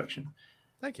great introduction.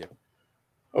 Thank you.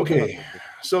 Okay,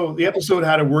 so the episode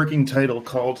had a working title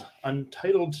called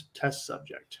Untitled Test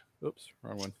Subject. Oops,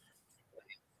 wrong one.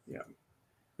 Yeah.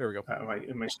 There we go.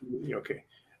 Okay.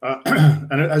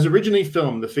 And as originally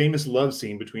filmed, the famous love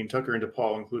scene between Tucker and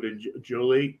DePaul included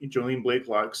Jolene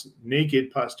Blakelock's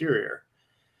naked posterior.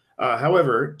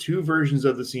 However, two versions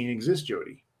of the scene exist,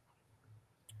 Jody.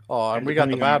 Oh, and we got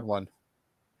the bad one.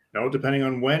 No, depending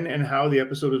on when and how the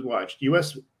episode is watched.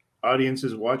 U.S.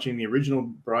 audiences watching the original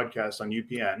broadcast on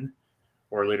UPN,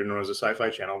 or later known as the Sci-Fi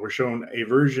Channel, were shown a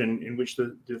version in which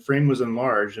the frame was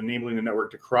enlarged, enabling the network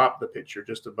to crop the picture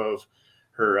just above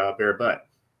her bare butt.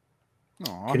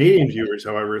 Aww. Canadian viewers,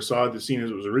 however, saw the scene as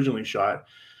it was originally shot,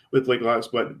 with Blakelock's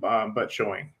butt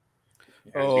showing.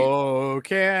 Oh,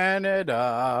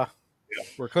 Canada. Yeah.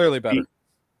 We're clearly better.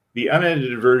 The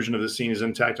unedited version of the scene is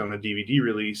intact on the DVD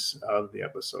release of the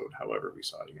episode. However, we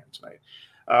saw it again tonight.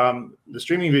 The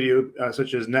streaming video,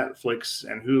 such as Netflix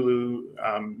and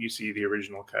Hulu, you see the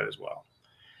original cut as well.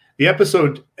 The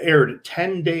episode aired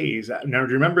 10 days. Now,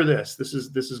 remember this. This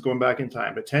is going back in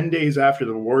time, but 10 days after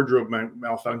the wardrobe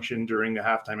malfunction during the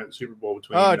halftime at the Super Bowl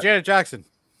between Janet Jackson.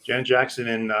 Janet Jackson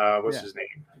and what's his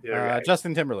name?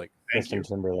 Justin Timberlake.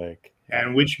 Timberlake.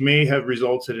 And which may have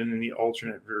resulted in the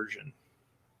alternate version.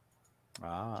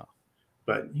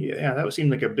 But yeah, that seemed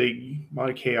like a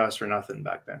lot of chaos for nothing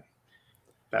back then.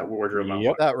 That wardrobe.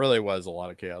 Yep, that really was a lot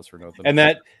of chaos for nothing. And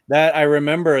that I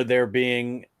remember there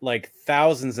being like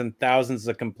thousands and thousands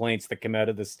of complaints that come out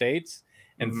of the States,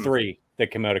 and 3 that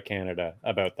come out of Canada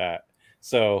about that.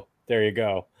 So there you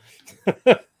go.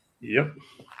 Yep.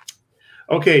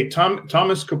 Okay,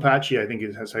 Thomas Kopacki, I think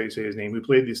that's how you say his name, who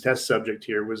played this test subject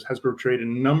here, has portrayed a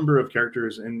number of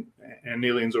characters and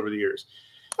aliens over the years.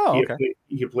 Oh, okay.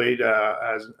 He appeared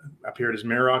as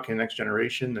Marok in Next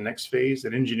Generation, The Next Phase,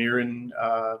 an engineer in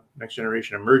Next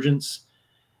Generation Emergence.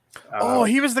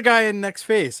 He was the guy in Next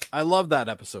Phase. I love that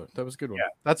episode. That was a good one. Yeah,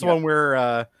 that's the one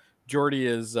where Geordi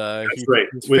is. That's right.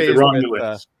 With the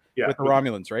Romulans. With the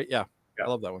Romulans, right? Yeah. I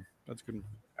love that one. That's a good one.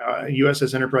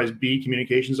 USS Enterprise B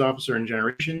communications officer in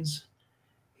Generations.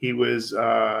 He was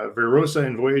Verosa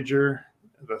in Voyager,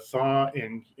 the Thaw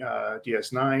in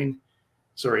DS9.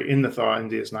 in the Thaw in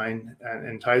DS9,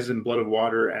 and ties in Blood of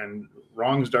Water and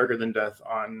Wrongs Darker Than Death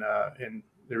on in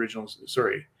the original.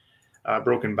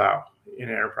 Broken Bow in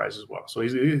Enterprise as well. So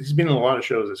he's been in a lot of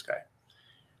shows. This guy,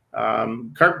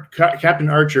 Captain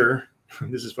Archer.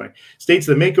 This is funny. States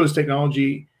that Mako's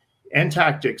technology and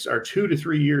tactics are 2 to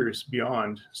 3 years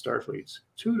beyond Starfleet's.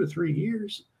 2 to 3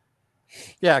 years.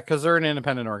 Yeah, because they're an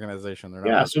independent organization. They're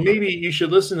not. So maybe you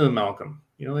should listen to Malcolm.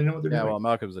 They know what they're doing. Yeah, well,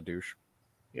 Malcolm's a douche.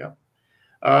 Yeah.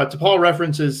 T'Pol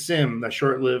references Sim, the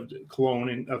short-lived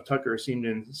clone of Tucker, seemed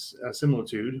in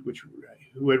similitude,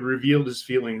 who had revealed his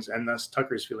feelings and thus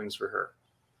Tucker's feelings for her.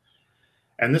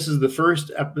 And this is the first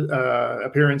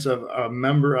appearance of a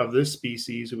member of this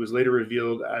species who was later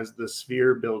revealed as the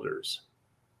Sphere Builders.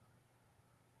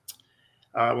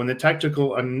 When the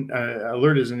tactical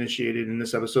alert is initiated in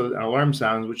this episode, an alarm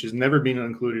sounds, which has never been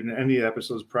included in any of the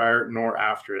episodes prior nor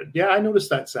after it. Yeah, I noticed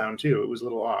that sound too. It was a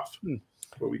little off.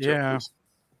 Yeah.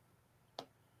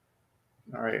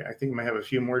 All right. I think I might have a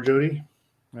few more, Jody.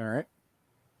 All right.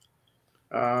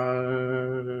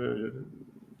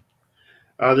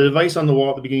 The device on the wall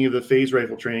at the beginning of the phase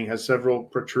rifle training has several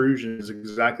protrusions,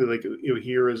 exactly like you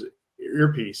hear as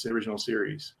earpiece in the original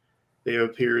series. They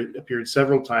have appeared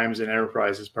several times in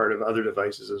Enterprise as part of other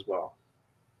devices as well.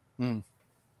 Hmm.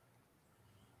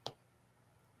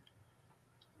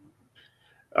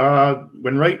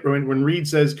 When Reed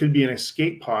says could be an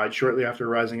escape pod shortly after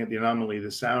rising at the anomaly,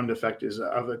 the sound effect is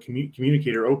of a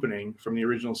communicator opening from the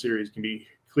original series can be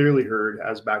clearly heard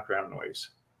as background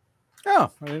noise. Oh,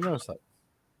 I didn't notice that.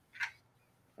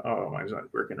 Oh, mine's not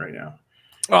working right now.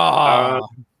 Oh,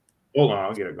 Hold on,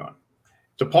 I'll get it going.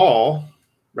 T'Pol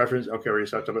reference. Okay, we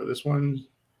just talked about this one,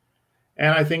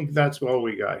 and I think that's all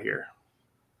we got here.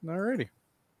 alrighty.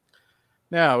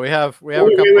 Now we have Wait, a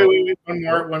couple. wait.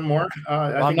 One more.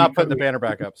 Well, I'm not putting the banner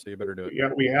back up, so you better do it. Yeah,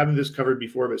 we have this covered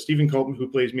before, but Stephen Colton, who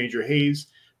plays Major Hayes,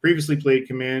 previously played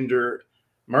Commander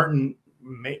Martin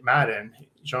Madden,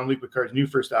 Jean-Luc Picard's new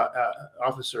first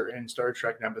officer in Star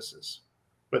Trek Nemesis.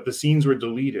 But the scenes were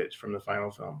deleted from the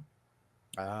final film.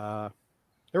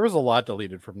 There was a lot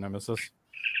deleted from Nemesis.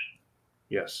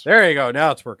 Yes. There you go.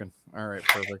 Now it's working. All right,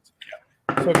 perfect.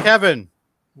 So, Kevin,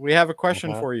 we have a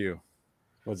question for you.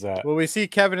 What's that? Will we see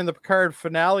Kevin in the Picard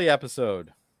finale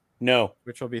episode? No.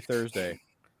 Which will be Thursday.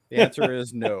 The answer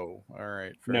is no. All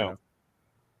right. Fair No. enough.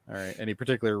 All right. Any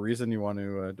particular reason you want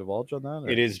to divulge on that? Or?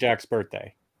 It is Jack's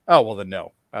birthday. Oh, well, then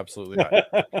no. Absolutely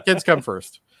not. Kids come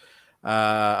first.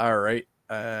 All right.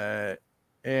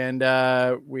 And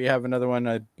we have another one,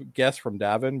 a guess from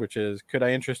Davin, which is, could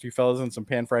I interest you fellas in some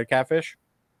pan-fried catfish?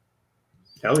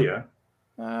 Hell yeah.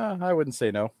 I wouldn't say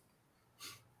no.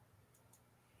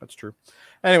 That's true.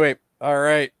 Anyway, all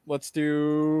right. Let's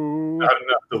do... Not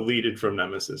enough deleted from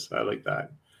Nemesis. I like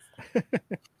that.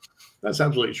 That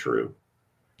sounds really true.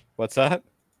 What's that?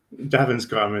 Davin's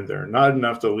comment there. Not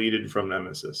enough deleted from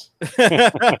Nemesis.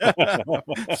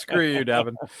 Screw you,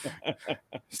 Davin.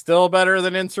 Still better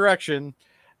than Insurrection.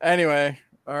 Anyway,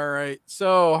 all right.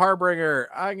 So, Harbinger,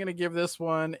 I'm going to give this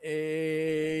one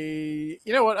a...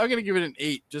 You know what? I'm going to give it an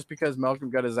 8 just because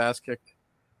Malcolm got his ass kicked.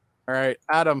 All right,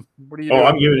 Adam, what are you doing?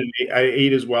 I'm giving it an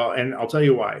 8 as well. And I'll tell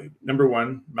you why. Number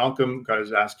one, Malcolm got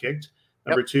his ass kicked.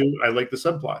 Number two, I like the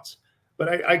subplots.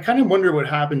 But I kind of wonder what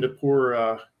happened to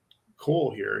poor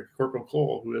Cole here, Corporal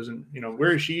Cole, who doesn't,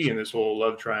 where is she in this whole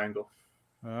love triangle?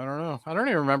 I don't know. I don't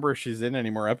even remember if she's in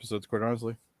any more episodes, quite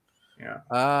honestly.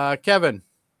 Yeah. Kevin,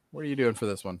 what are you doing for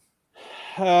this one?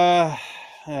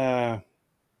 7.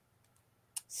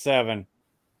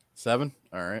 7?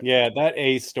 All right. Yeah, that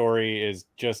A story is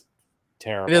just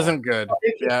terrible. It isn't good.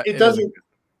 It doesn't.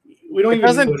 We don't. It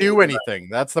doesn't do anything.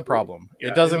 That's the problem. Yeah,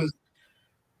 it doesn't.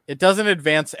 It doesn't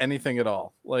advance anything at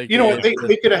all. Like they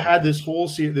could have had this whole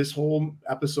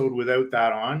episode without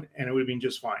that on, and it would have been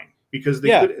just fine because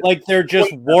they're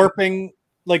just warping.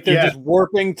 Like they're just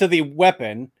warping to the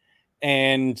weapon,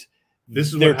 and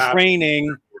this is their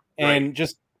training, and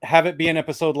just have it be an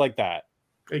episode like that.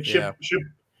 Like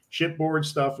shipboard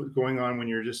stuff going on when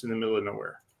you're just in the middle of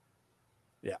nowhere.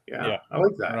 Yeah. I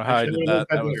like that. I don't know how I did that.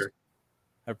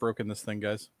 I've broken this thing,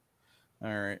 guys. All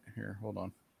right, here, hold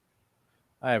on.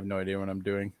 I have no idea what I'm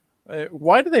doing.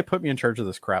 Why do they put me in charge of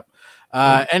this crap?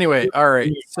 Anyway, all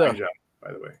right. So, job,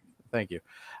 by the way, thank you.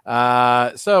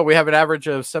 So we have an average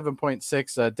of 7.6.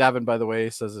 Davin, by the way,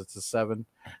 says it's a 7.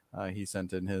 He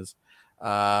sent in his.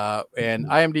 And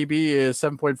IMDb is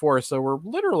 7.4. So we're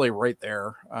literally right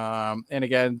there. And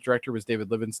again, director was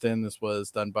David Livingston. This was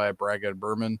done by Braga and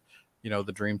Berman,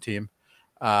 the Dream Team.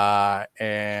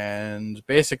 And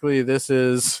basically this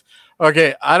is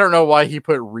okay. I don't know why he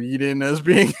put Reed in as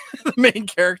being the main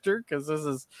character,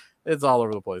 because it's all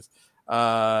over the place.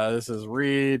 This is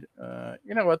Reed.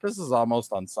 You know what? This is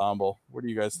almost ensemble. What do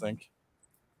you guys think?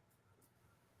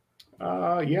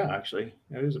 Yeah, actually,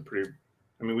 that is a pretty.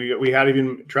 I mean, we had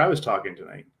even Travis talking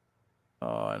tonight.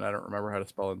 Oh, and I don't remember how to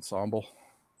spell ensemble.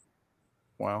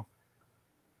 Wow.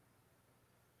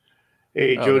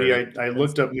 Hey, Oh, Jody, there it I is.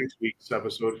 looked up next week's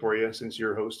episode for you since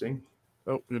you're hosting.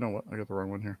 Oh, you know what? I got the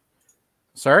wrong one here.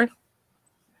 Sorry?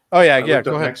 Oh, yeah, yeah.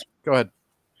 Go ahead. Go ahead.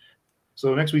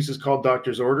 So next week's is called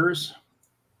Doctor's Orders.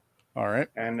 All right.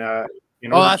 And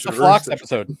that's the Phlox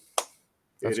episode.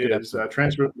 It is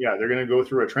transfer. Yeah, they're going to go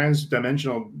through a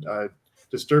trans-dimensional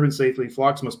disturbance safely.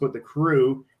 Phlox must put the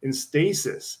crew in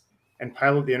stasis and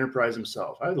pilot the Enterprise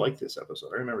himself. I like this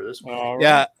episode. I remember this one.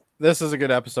 Yeah, this is a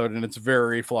good episode, and it's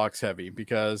very Phlox heavy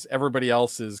because everybody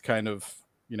else is kind of,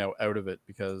 out of it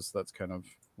because that's kind of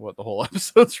what the whole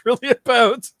episode's really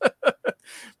about.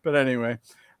 But anyway.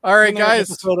 All right,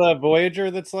 guys. Episode of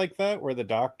Voyager that's like that, where the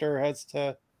Doctor has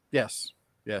to. Yes,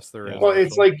 there is. Well,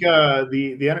 it's like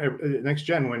the Next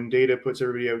Gen when Data puts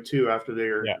everybody out too after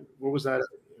they're what was that?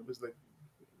 It was like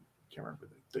I can't remember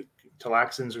the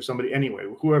Talaxans or somebody. Anyway,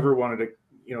 whoever wanted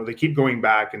to, they keep going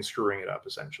back and screwing it up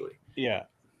essentially. Yeah.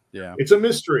 It's a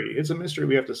mystery. It's a mystery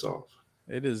we have to solve.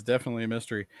 It is definitely a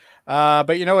mystery. But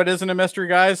it isn't a mystery,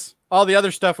 guys. All the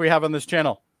other stuff we have on this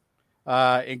channel.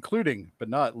 Including but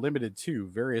not limited to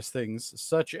various things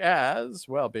such as,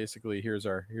 well, basically here's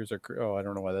our oh, I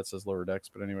don't know why that says lower decks,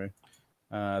 but anyway,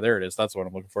 there it is. That's what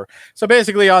I'm looking for. So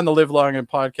basically on the Live Long and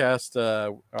podcast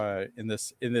in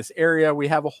this area, we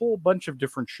have a whole bunch of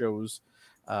different shows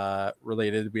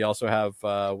related. We also have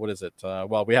what is it?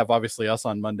 Well, we have obviously us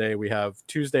on Monday. We have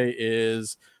Tuesday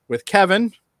is with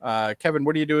Kevin. Kevin,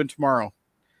 what are you doing tomorrow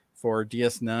for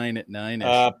DS9 at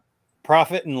 9ish?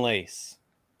 Profit and Lace.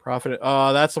 Profit.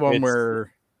 Oh, that's the one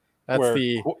where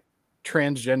the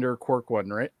transgender Quark one,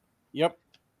 right? Yep.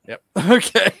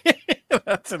 Okay.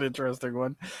 That's an interesting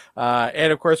one.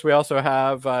 And of course, we also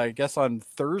have, I guess on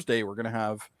Thursday, we're going to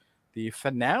have the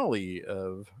finale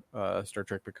of Star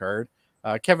Trek Picard.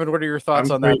 Kevin, what are your thoughts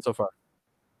on that so far?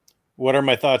 What are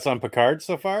my thoughts on Picard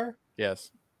so far? Yes.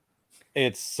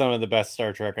 It's some of the best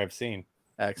Star Trek I've seen.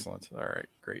 Excellent. All right,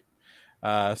 great.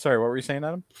 Sorry, what were you saying,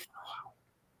 Adam?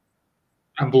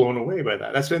 I'm blown away by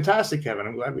that. That's fantastic, Kevin.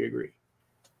 I'm glad we agree.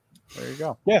 There you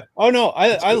go. Yeah. Oh, no,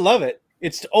 I love it.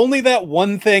 It's only that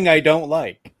one thing I don't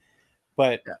like.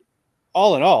 But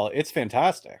all in all, it's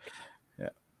fantastic. Yeah.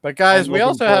 But guys, we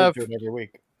also have every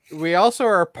week. We also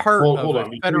are part of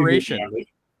a federation.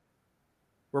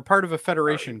 We're part of a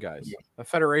federation, guys. Yeah. A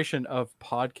federation of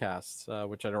podcasts,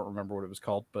 which I don't remember what it was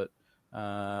called, but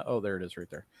there it is right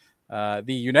there.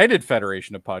 The United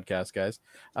Federation of Podcasts, guys,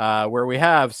 where we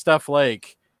have stuff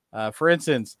like, for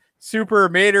instance, Super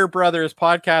Mater Brothers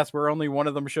podcast, where only one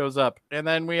of them shows up. And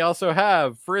then we also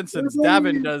have, for instance,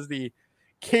 Davin does the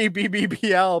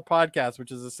KBBBL podcast,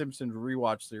 which is a Simpsons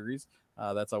rewatch series.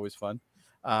 That's always fun.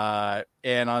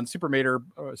 And on Super Mater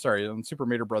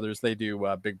Brothers, they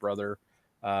do Big Brother.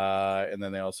 And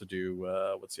then they also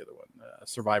do, what's the other one?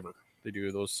 Survivor. They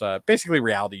do those basically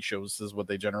reality shows is what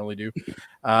they generally do.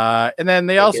 And then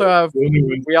they also have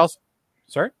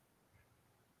sorry?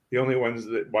 The only ones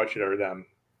that watch it are them.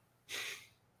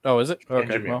 Oh, is it?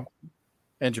 Okay.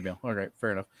 And Jamil. Okay,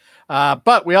 fair enough.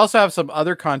 But we also have some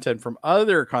other content from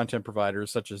other content providers,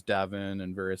 such as Davin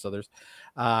and various others,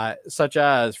 such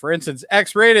as, for instance,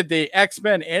 X-Rated, the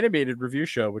X-Men animated review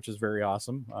show, which is very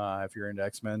awesome. If you're into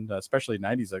X-Men, especially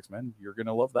 90s X-Men, you're going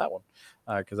to love that one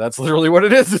because that's literally what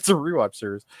it is. It's a rewatch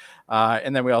series.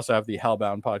 And then we also have the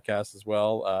Hellbound podcast as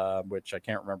well, which I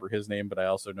can't remember his name, but I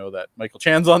also know that Michael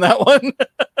Chan's on that one.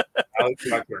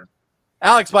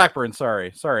 Alex Blackburn,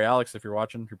 sorry, Alex, if you're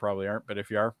watching, you probably aren't, but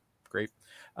if you are, great.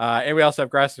 And we also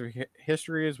have Grassic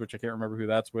Histories, which I can't remember who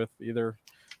that's with either.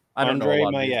 I don't know.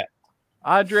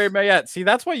 Andre Mayette. See,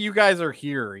 that's why you guys are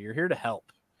here. You're here to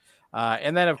help.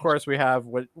 And then, of course, we have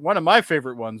one of my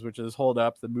favorite ones, which is Hold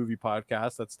Up, the movie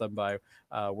podcast that's done by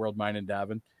World Mine and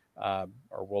Davin,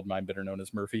 or World Mine, better known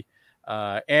as Murphy.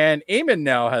 And Eamon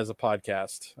now has a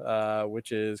podcast,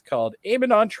 which is called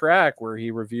Eamon on Track, where he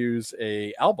reviews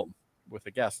a album with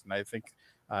a guest, and I think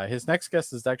his next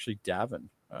guest is actually Davin,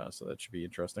 so that should be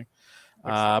interesting.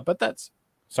 But that's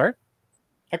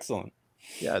excellent.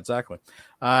 Yeah, exactly.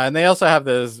 And they also have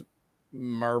this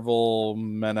Marvel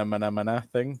Mena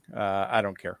thing. I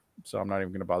don't care, so I'm not even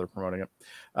going to bother promoting it.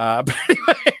 But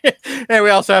anyway, and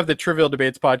we also have the Trivial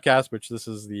Debates podcast, which this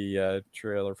is the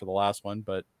trailer for the last one,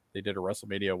 but they did a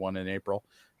WrestleMania one in April.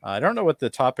 I don't know what the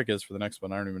topic is for the next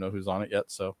one. I don't even know who's on it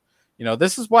yet, so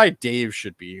this is why Dave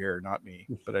should be here, not me.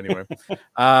 But anyway,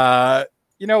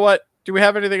 you know what? Do we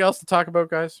have anything else to talk about,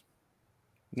 guys?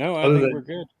 No, I Other think than- we're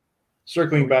good.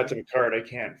 Circling back to the card, I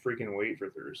can't freaking wait for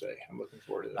Thursday. I'm looking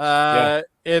forward to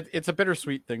this. It's a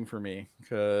bittersweet thing for me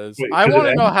because Wait, I 'cause want it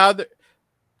to know ends? how the.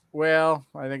 Well,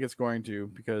 I think it's going to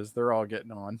because they're all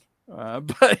getting on.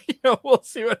 But we'll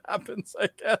see what happens. I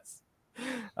guess.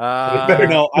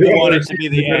 No, I want it to be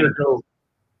the end. Go.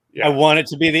 Yeah. I want it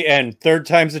to be the end. Third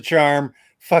time's a charm.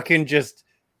 Fucking just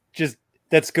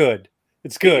that's good.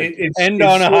 It's good. End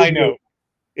on a so high good. note.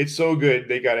 It's so good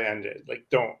they got to end it. Like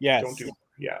don't Yes. do.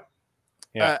 Yeah.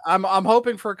 Yeah. I'm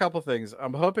hoping for a couple things.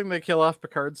 I'm hoping they kill off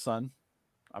Picard's son.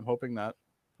 I'm hoping that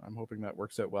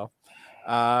works out well.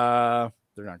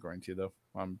 They're not going to though.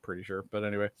 I'm pretty sure. But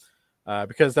anyway,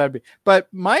 because that'd be. But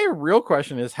my real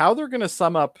question is how they're going to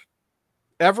sum up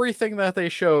everything that they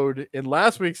showed in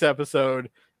last week's episode,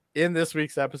 in this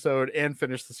week's episode, and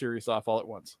finish the series off all at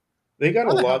once. They got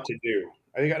a lot to do.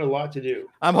 They got a lot to do.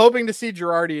 I'm hoping to see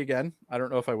Girardi again. I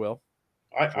don't know if I will.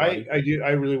 I do. I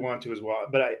really want to as well.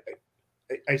 But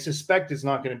I suspect it's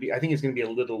not going to be. I think it's going to be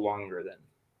a little longer than.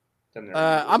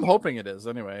 I'm hoping it is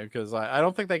anyway, because I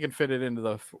don't think they can fit it into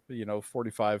the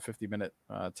 45, 50 minute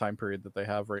time period that they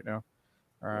have right now.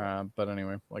 But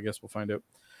anyway, I guess we'll find out.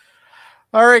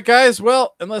 All right, guys.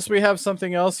 Well, unless we have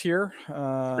something else here,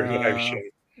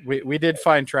 we did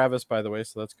find Travis, by the way,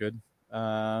 so that's good.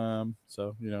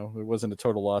 So it wasn't a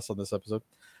total loss on this episode.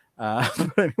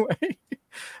 But anyway,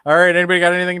 all right. Anybody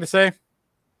got anything to say?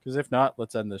 Because if not,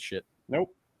 let's end this shit.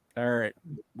 Nope. All right,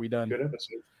 we done. Good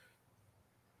episode.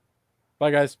 Bye,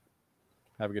 guys.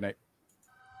 Have a good night.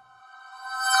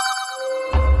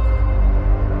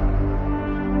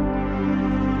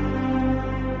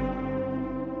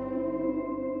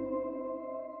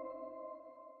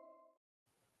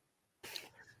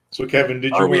 So Kevin,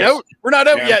 did you? Are we out? We're not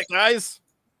out Yeah. yet, guys.